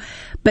Marvel.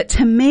 But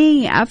to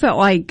me, I felt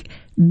like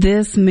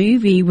this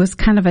movie was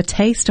kind of a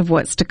taste of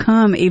what's to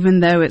come, even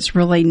though it's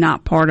really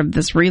not part of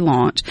this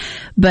relaunch.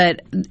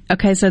 But,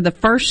 okay, so the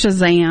first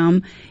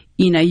Shazam,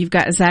 you know, you've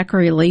got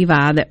Zachary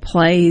Levi that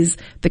plays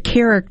the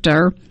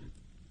character,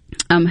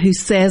 who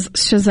says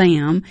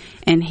Shazam,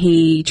 and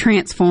he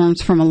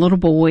transforms from a little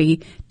boy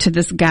to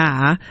this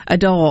guy,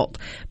 adult,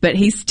 but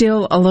he's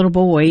still a little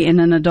boy in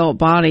an adult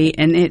body,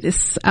 and it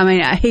is, I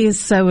mean, he is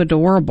so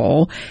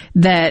adorable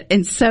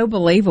and so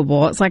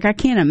believable. It's like I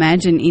can't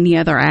imagine any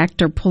other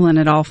actor pulling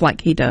it off like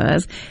he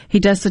does. He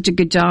does such a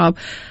good job.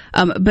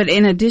 But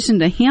in addition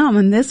to him,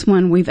 in this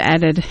one, we've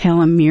added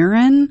Helen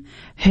Mirren,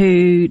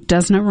 who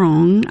does no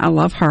wrong. I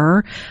love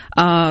her.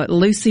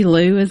 Lucy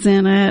Liu is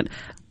in it,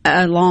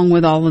 along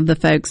with all of the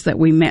folks that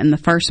we met in the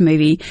first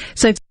movie.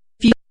 So if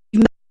you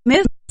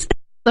missed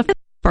the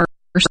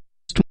first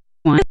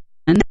one,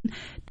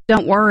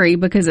 don't worry,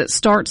 because it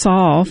starts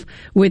off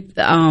with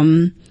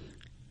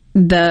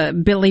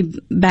the Billy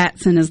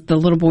Batson is the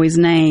little boy's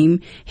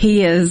name.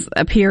 He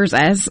appears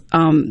as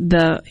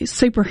the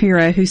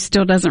superhero who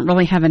still doesn't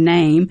really have a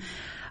name,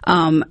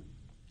 on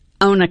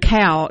a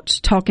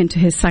couch talking to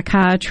his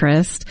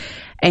psychiatrist,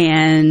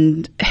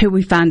 and who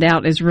we find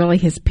out is really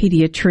his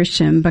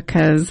pediatrician,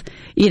 because,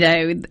 you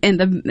know,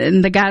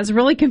 and the guy's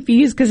really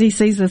confused because he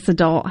sees this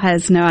adult,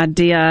 has no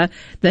idea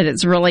that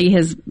it's really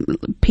his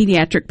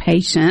pediatric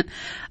patient.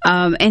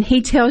 And he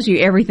tells you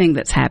everything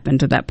that's happened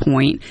to that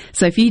point.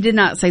 So if you did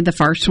not see the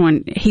first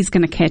one, he's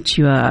going to catch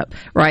you up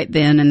right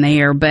then and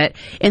there. But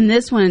in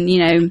this one, you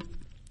know,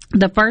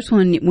 the first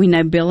one, we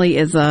know Billy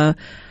is a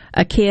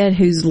kid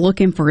who's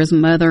looking for his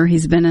mother.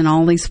 He's been in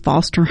all these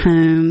foster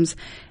homes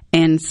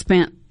and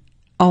spent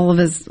all of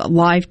his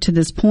life to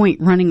this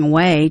point running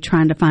away,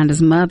 trying to find his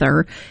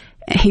mother.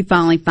 He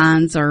finally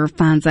finds her,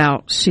 finds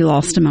out she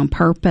lost him on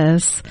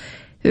purpose.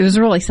 It was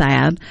really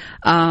sad.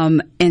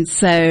 And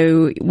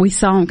so we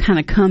saw him kind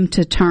of come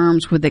to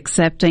terms with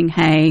accepting,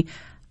 hey,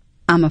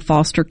 I'm a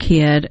foster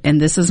kid and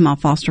this is my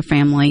foster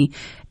family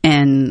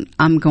and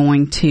I'm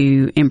going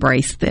to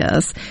embrace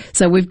this.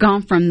 So we've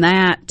gone from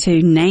that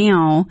to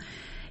now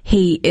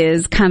he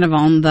is kind of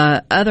on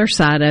the other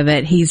side of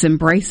it. He's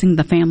embracing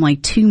the family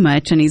too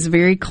much and he's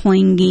very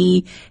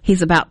clingy.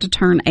 He's about to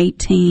turn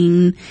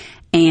 18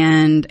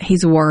 and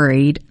he's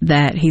worried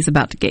that he's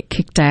about to get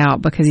kicked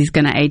out because he's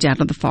going to age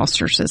out of the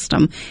foster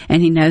system.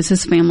 And he knows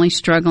his family's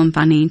struggling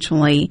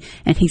financially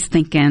and he's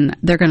thinking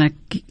they're going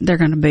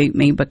to boot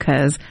me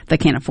because they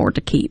can't afford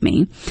to keep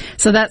me.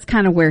 So that's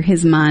kind of where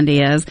his mind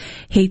is.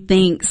 He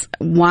thinks,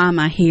 why am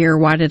I here?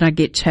 Why did I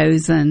get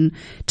chosen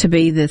to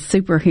be this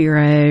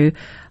superhero?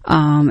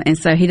 And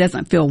so he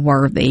doesn't feel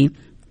worthy.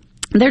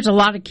 There's a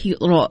lot of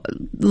cute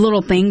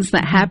little things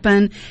that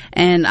happen,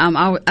 and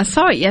I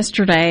saw it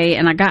yesterday,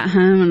 and I got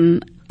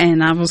home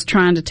and I was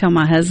trying to tell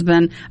my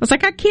husband, I was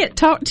like, I can't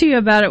talk to you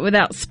about it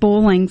without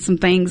spoiling some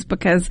things,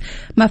 because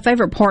my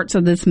favorite parts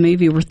of this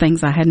movie were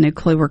things I had no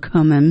clue were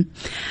coming.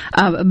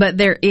 But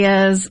there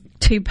is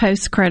two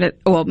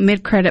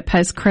mid-credit,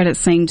 post-credit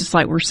scene, just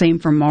like we're seeing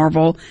from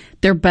Marvel.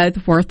 They're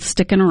both worth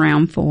sticking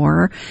around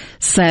for.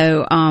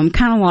 So, kind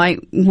of like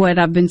what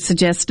I've been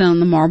suggesting on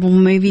the Marvel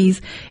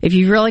movies. If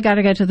you really got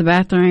to go to the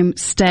bathroom,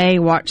 stay,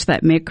 watch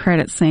that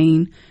mid-credit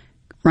scene,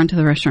 run to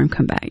the restroom,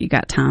 come back. You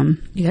got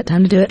time. You got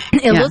time to do it.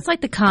 It looks like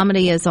the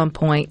comedy is on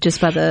point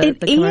just by the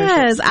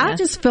commercials. Is. Yeah. I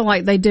just feel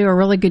like they do a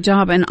really good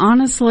job. And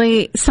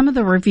honestly, some of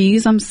the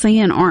reviews I'm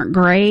seeing aren't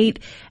great.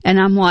 And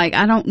I'm like,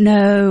 I don't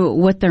know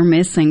what they're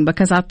missing,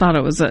 because I thought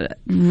it was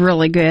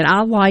really good.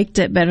 I liked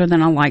it better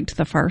than I liked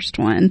the first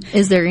one.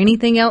 Is there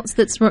anything else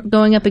that's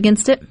going up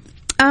against it?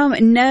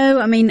 No,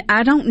 I mean,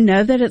 I don't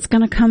know that it's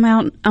going to come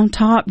out on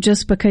top,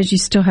 just because you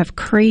still have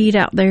Creed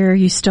out there.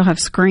 You still have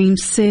Scream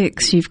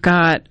 6. You've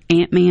got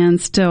Ant-Man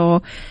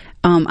still.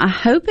 I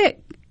hope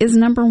it is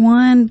number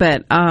one,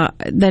 but,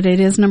 that it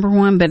is number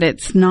one, but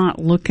it's not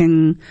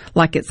looking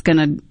like it's going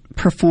to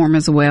perform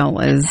as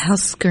well as how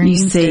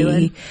Scream's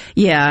doing.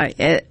 Yeah.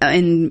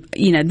 And,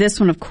 you know,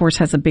 this one, of course,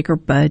 has a bigger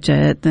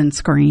budget than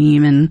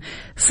Scream, and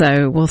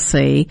so we'll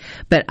see.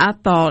 But I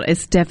thought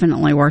it's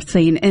definitely worth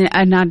seeing.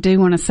 And I do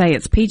want to say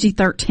it's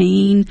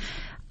PG-13.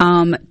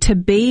 To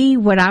be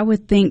what I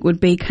would think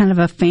would be kind of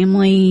a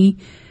family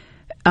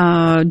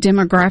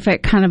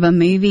demographic kind of a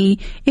movie,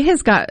 it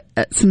has got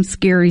some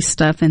scary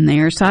stuff in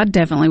there. So I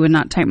definitely would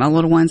not take my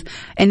little ones.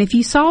 And if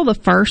you saw the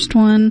first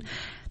one,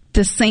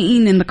 the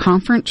scene in the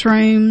conference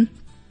room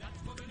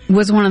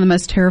was one of the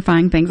most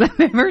terrifying things I've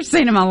ever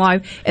seen in my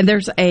life. And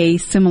there's a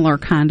similar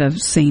kind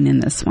of scene in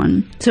this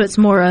one. So it's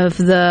more of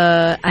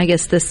the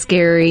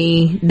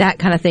scary, that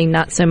kind of thing,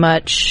 not so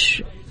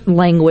much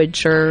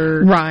language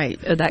or or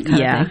that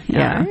kind of thing.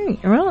 Yeah. All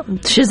right. Well,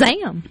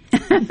 Shazam.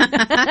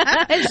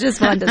 It's just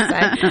fun to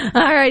say.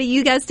 All righty,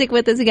 you guys stick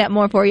with us. We got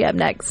more for you up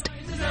next.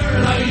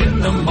 Early in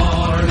the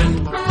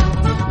morning.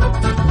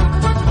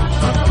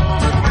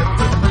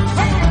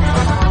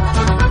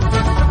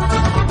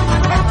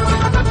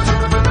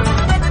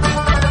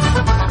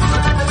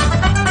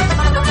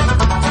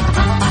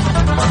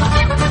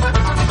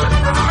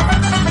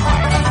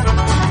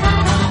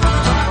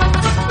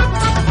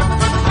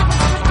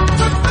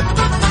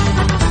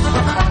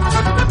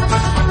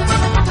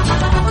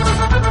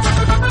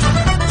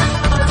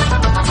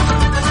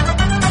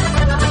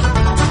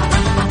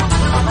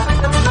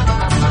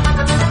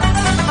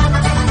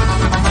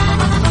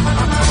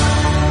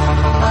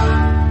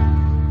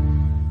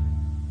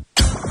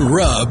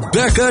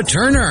 Rebecca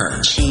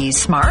Turner. She's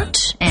smart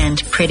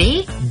and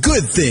pretty.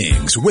 Good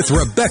Things with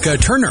Rebecca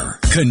Turner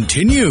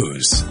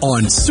continues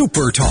on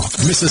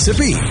SuperTalk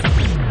Mississippi.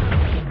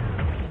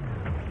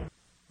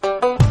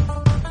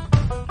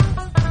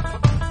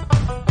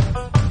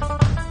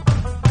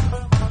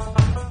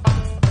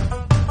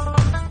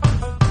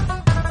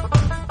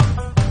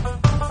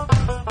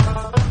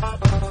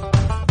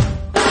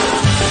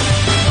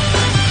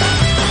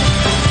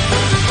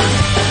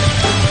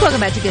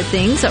 Back to Good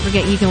Things. Don't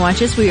forget you can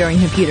watch us. We are on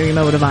your computer, your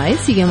mobile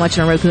device. You can watch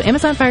it on Roku,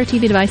 Amazon Fire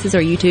TV devices, or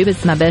YouTube.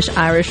 It's my best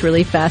Irish,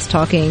 really fast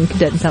talking.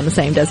 Doesn't sound the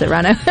same, does it,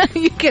 Rhino?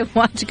 You can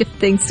watch Good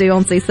Things too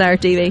on Ceasire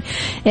TV.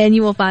 And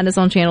you will find us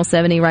on Channel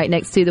 70 right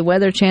next to the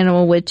Weather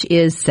Channel, which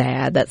is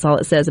sad. That's all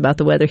it says about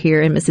the weather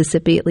here in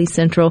Mississippi, at least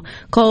central.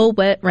 Cold,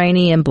 wet,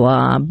 rainy, and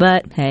blah.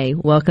 But hey,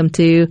 welcome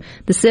to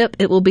the SIP.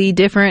 It will be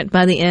different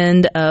by the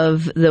end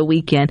of the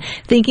weekend.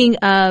 Thinking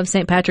of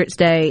St. Patrick's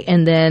Day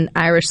and then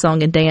Irish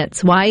song and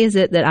dance, why is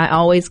it that I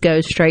always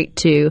go straight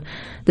to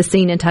the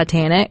scene in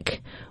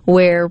Titanic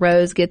where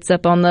Rose gets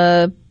up on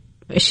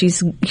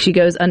she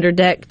goes under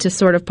deck to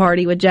sort of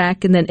party with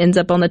Jack and then ends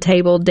up on the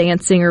table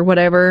dancing or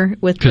whatever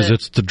with because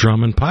it's the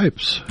drum and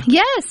pipes.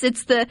 Yes,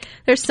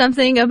 there's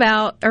something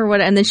about or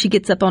what, and then she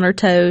gets up on her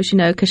toes,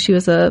 because she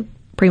was a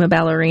prima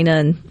ballerina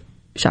and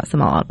shot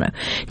them all. I don't know.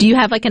 Do you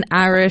have like an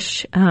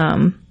Irish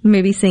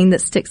movie scene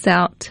that sticks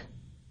out?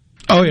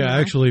 Oh yeah, I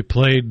actually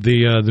played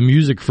the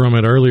music from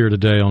it earlier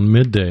today on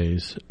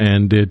Middays,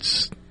 and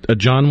it's a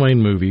John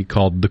Wayne movie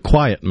called The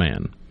Quiet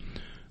Man,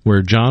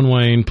 where John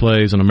Wayne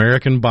plays an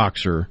American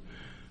boxer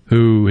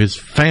who his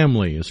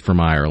family is from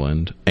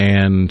Ireland,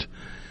 and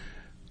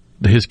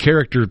his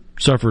character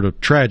suffered a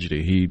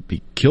tragedy.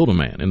 He killed a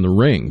man in the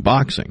ring,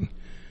 boxing.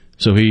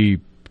 So he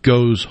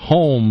goes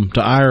home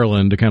to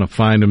Ireland to kind of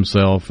find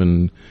himself,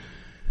 and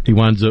he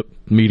winds up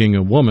meeting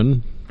a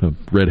woman, a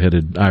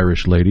redheaded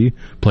Irish lady,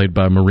 played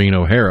by Maureen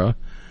O'Hara,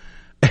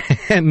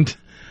 and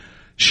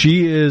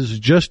she is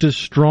just as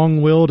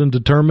strong-willed and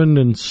determined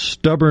and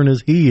stubborn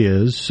as he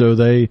is, so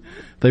they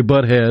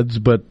butt heads,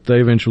 but they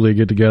eventually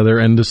get together.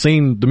 And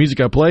the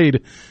music I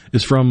played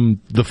is from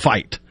The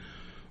Fight,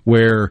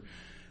 where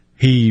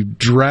he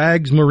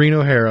drags Maureen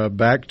O'Hara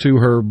back to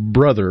her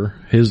brother,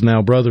 his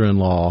now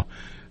brother-in-law,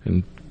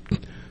 and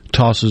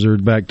tosses her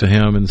back to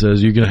him and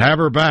says, "You can have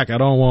her back, I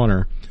don't want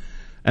her."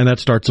 And that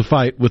starts a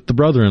fight with the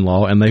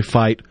brother-in-law, and they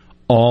fight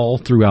all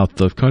throughout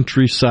the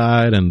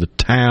countryside and the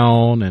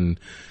town, and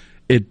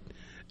it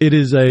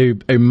is a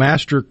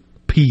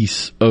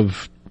masterpiece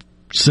of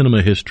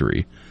cinema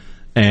history.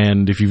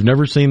 And if you've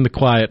never seen The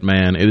Quiet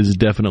Man, it is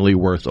definitely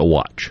worth a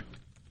watch.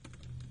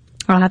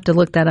 I'll have to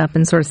look that up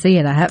and sort of see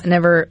it. I have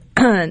never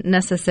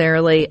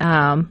necessarily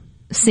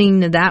seen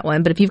that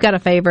one, but if you've got a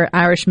favorite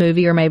Irish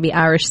movie or maybe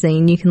Irish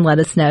scene, you can let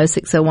us know,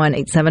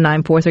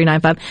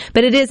 601-879-4395.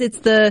 But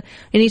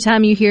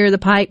anytime you hear the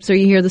pipes or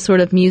you hear the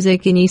sort of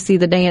music and you see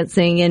the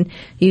dancing, and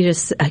you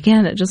just,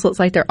 again, it just looks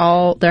like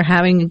they're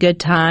having a good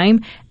time,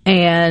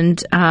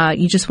 and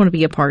you just want to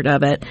be a part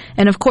of it.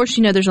 And of course,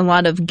 there's a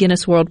lot of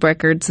Guinness World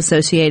Records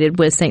associated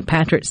with St.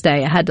 Patrick's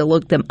Day. I had to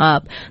look them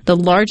up. The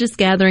largest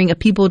gathering of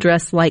people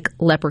dressed like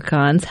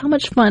leprechauns. How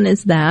much fun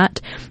is that?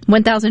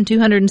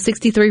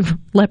 1,263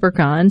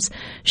 leprechauns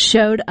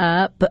showed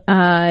up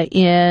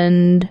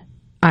in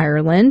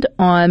Ireland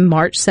on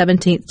March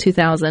 17th,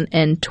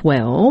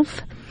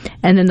 2012.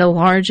 And then the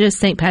largest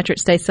St.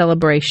 Patrick's Day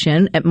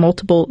celebration at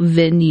multiple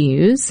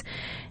venues,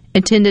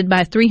 attended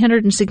by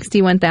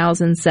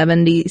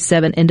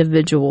 361,077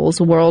 individuals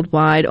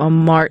worldwide on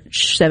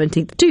March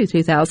 17th,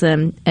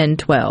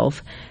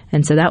 2012.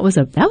 And so that was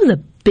a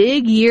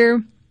big year.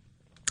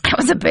 That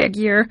was a big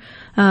year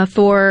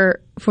for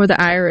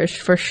the Irish,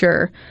 for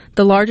sure.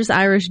 The largest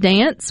Irish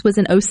dance was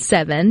in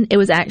 2007. It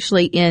was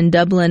actually in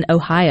Dublin,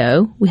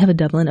 Ohio. We have a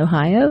Dublin,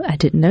 Ohio? I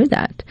didn't know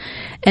that.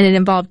 And it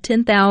involved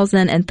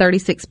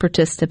 10,036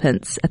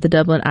 participants at the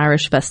Dublin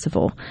Irish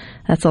Festival.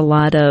 That's a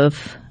lot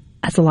of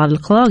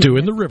clogging.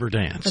 Doing the river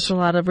dance. That's a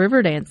lot of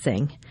river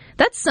dancing.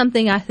 That's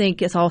something I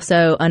think is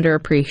also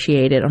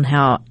underappreciated, on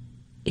how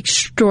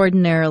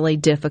extraordinarily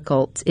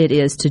difficult it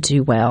is to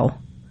do well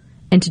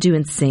and to do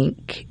in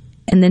sync,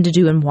 and then to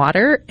do in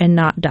water and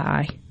not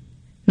die,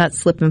 not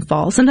slip and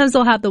fall. Sometimes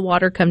they'll have the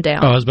water come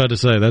down. Oh, I was about to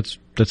say, that's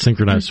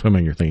synchronized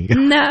swimming you're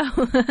thinking. No.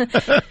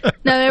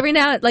 No, every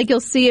now, you'll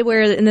see it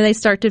where, and then they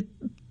start to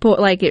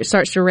it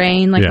starts to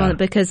rain,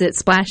 because it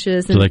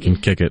splashes. So they can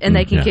kick it. And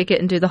they can kick it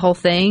and do the whole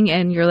thing.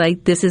 And you're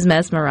like, this is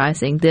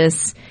mesmerizing.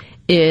 This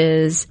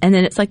is, and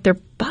then it's like their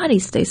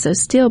bodies stay so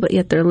still, but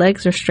yet their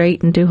legs are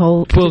straight and do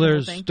whole. Well,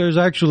 there's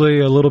actually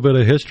a little bit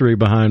of history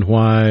behind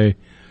why,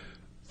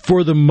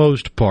 for the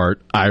most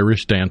part,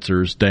 Irish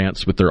dancers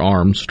dance with their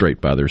arms straight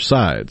by their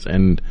sides.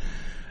 And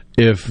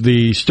if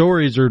the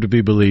stories are to be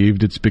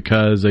believed, it's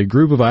because a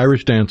group of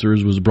Irish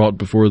dancers was brought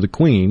before the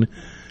Queen.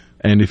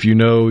 And if you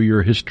know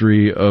your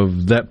history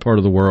of that part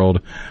of the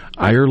world,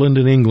 Ireland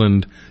and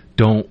England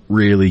don't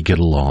really get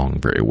along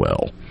very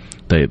well.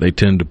 They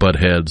tend to butt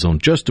heads on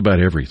just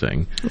about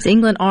everything. Is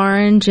England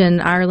orange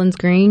and Ireland's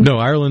green? No,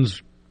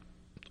 Ireland's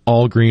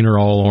all green or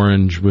all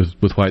orange with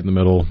white in the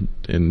middle.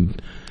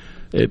 And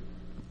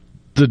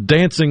the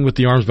dancing with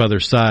the arms by their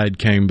side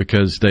came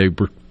because they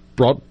were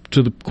brought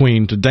to the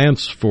queen to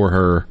dance for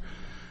her,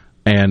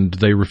 and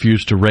they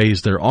refused to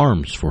raise their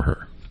arms for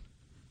her.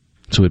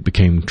 So it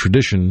became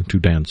tradition to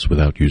dance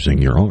without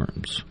using your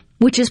arms.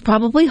 Which is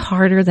probably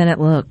harder than it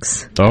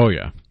looks. Oh,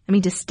 yeah. I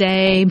mean, to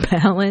stay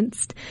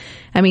balanced.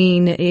 I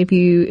mean, if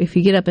you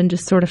get up and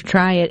just sort of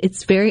try it,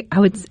 it's very,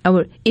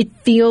 it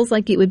feels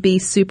like it would be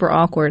super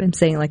awkward. I'm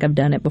saying like I've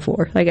done it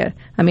before. I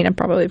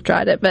probably have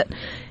tried it, but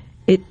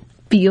it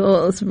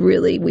feels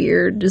really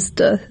weird just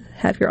to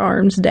have your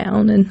arms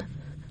down and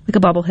like a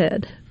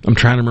bobblehead. I'm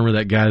trying to remember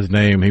that guy's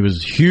name. He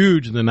was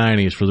huge in the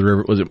 90s for the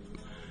river. Was it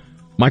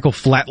Michael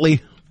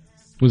Flatley?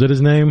 Was that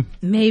his name?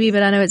 Maybe,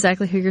 but I know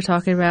exactly who you're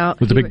talking about.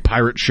 With the big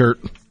pirate shirt.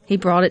 He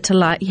brought it to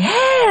light.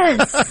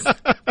 Yes!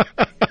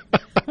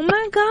 Oh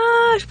my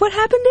gosh, what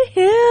happened to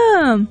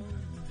him?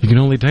 You can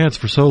only dance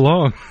for so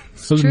long.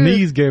 His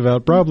knees gave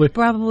out, probably.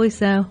 Probably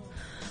so.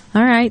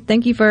 All right.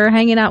 Thank you for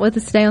hanging out with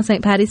us today on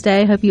St. Paddy's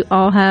Day. Hope you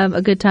all have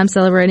a good time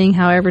celebrating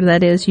however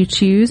that is you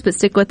choose. But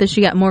stick with us.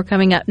 You got more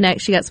coming up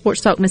next. You got Sports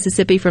Talk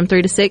Mississippi from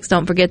 3 to 6.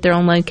 Don't forget they're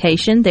on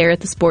location there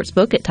at the Sports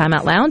Book at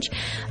Timeout Lounge.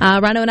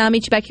 Rhino and I'll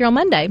meet you back here on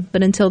Monday.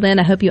 But until then,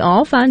 I hope you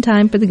all find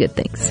time for the good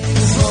things.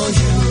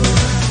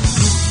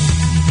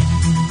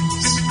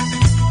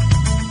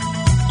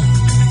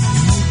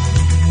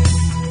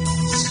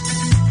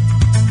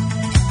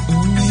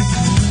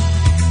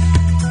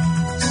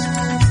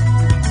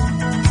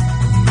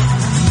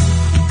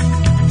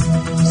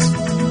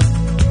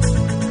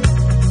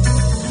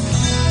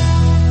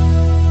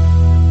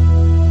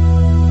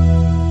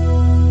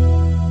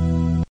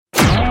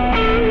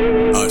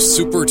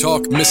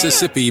 SuperTalk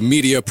Mississippi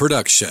Media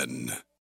Production.